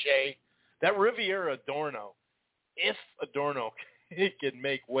Tszyu Goucher. That Riviera Adorno, if Adorno can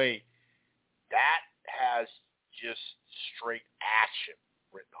make weight, that has just straight action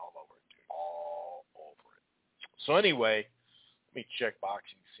written all over it, dude. All over it. So anyway, let me check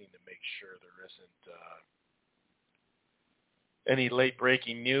boxing scene to make sure there isn't any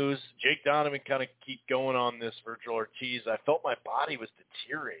late-breaking news. Jake Donovan kind of keep going on this Virgil Ortiz. I felt my body was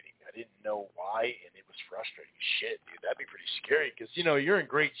deteriorating. I didn't know why, and it was frustrating. Shit, dude, that'd be pretty scary because, you're in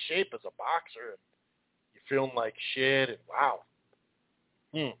great shape as a boxer, and you're feeling like shit, and wow.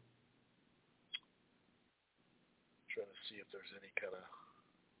 Trying to see if there's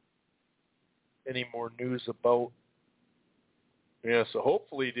any more news about. Yeah, so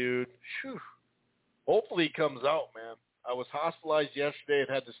hopefully, dude, hopefully he comes out, man. I was hospitalized yesterday and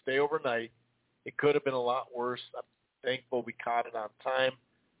had to stay overnight. It could have been a lot worse. I'm thankful we caught it on time.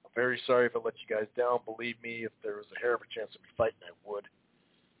 I'm very sorry if I let you guys down. Believe me, if there was a hair of a chance of me fighting, I would.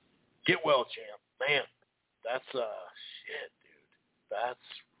 Get well, champ. Man, that's, shit, dude. That's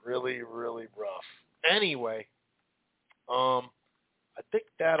really, really rough. Anyway, I think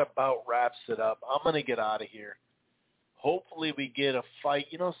that about wraps it up. I'm going to get out of here. Hopefully we get a fight.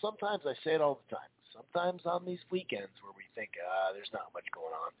 Sometimes I say it all the time. Sometimes on these weekends where we think, there's not much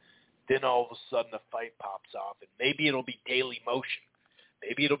going on, then all of a sudden a fight pops off, and maybe it'll be Daily Motion.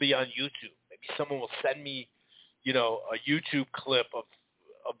 Maybe it'll be on YouTube. Maybe someone will send me, a YouTube clip of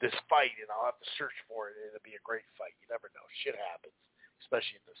this fight, and I'll have to search for it, and it'll be a great fight. You never know. Shit happens,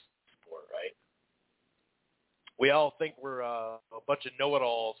 especially in this sport, right? We all think we're a bunch of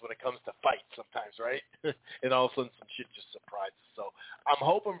know-it-alls when it comes to fights sometimes, right? And all of a sudden some shit just surprises. So I'm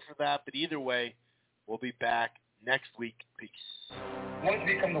hoping for that, but either way, we'll be back next week. Peace. Once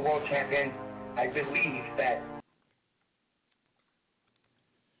we become the world champion, I believe that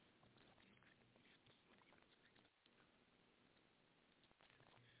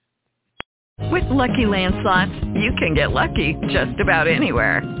with Lucky Land Slots, you can get lucky just about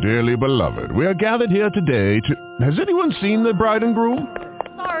anywhere. Dearly beloved, we are gathered here today to... Has anyone seen the bride and groom?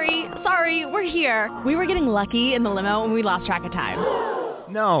 Sorry, we're here. We were getting lucky in the limo and we lost track of time.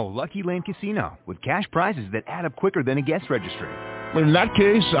 No, Lucky Land Casino, with cash prizes that add up quicker than a guest registry. In that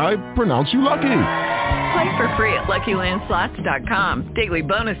case, I pronounce you lucky. Play for free at LuckyLandSlots.com. Daily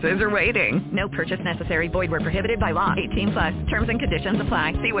bonuses are waiting. No purchase necessary. Void where prohibited by law. 18+. Terms and conditions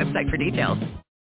apply. See website for details.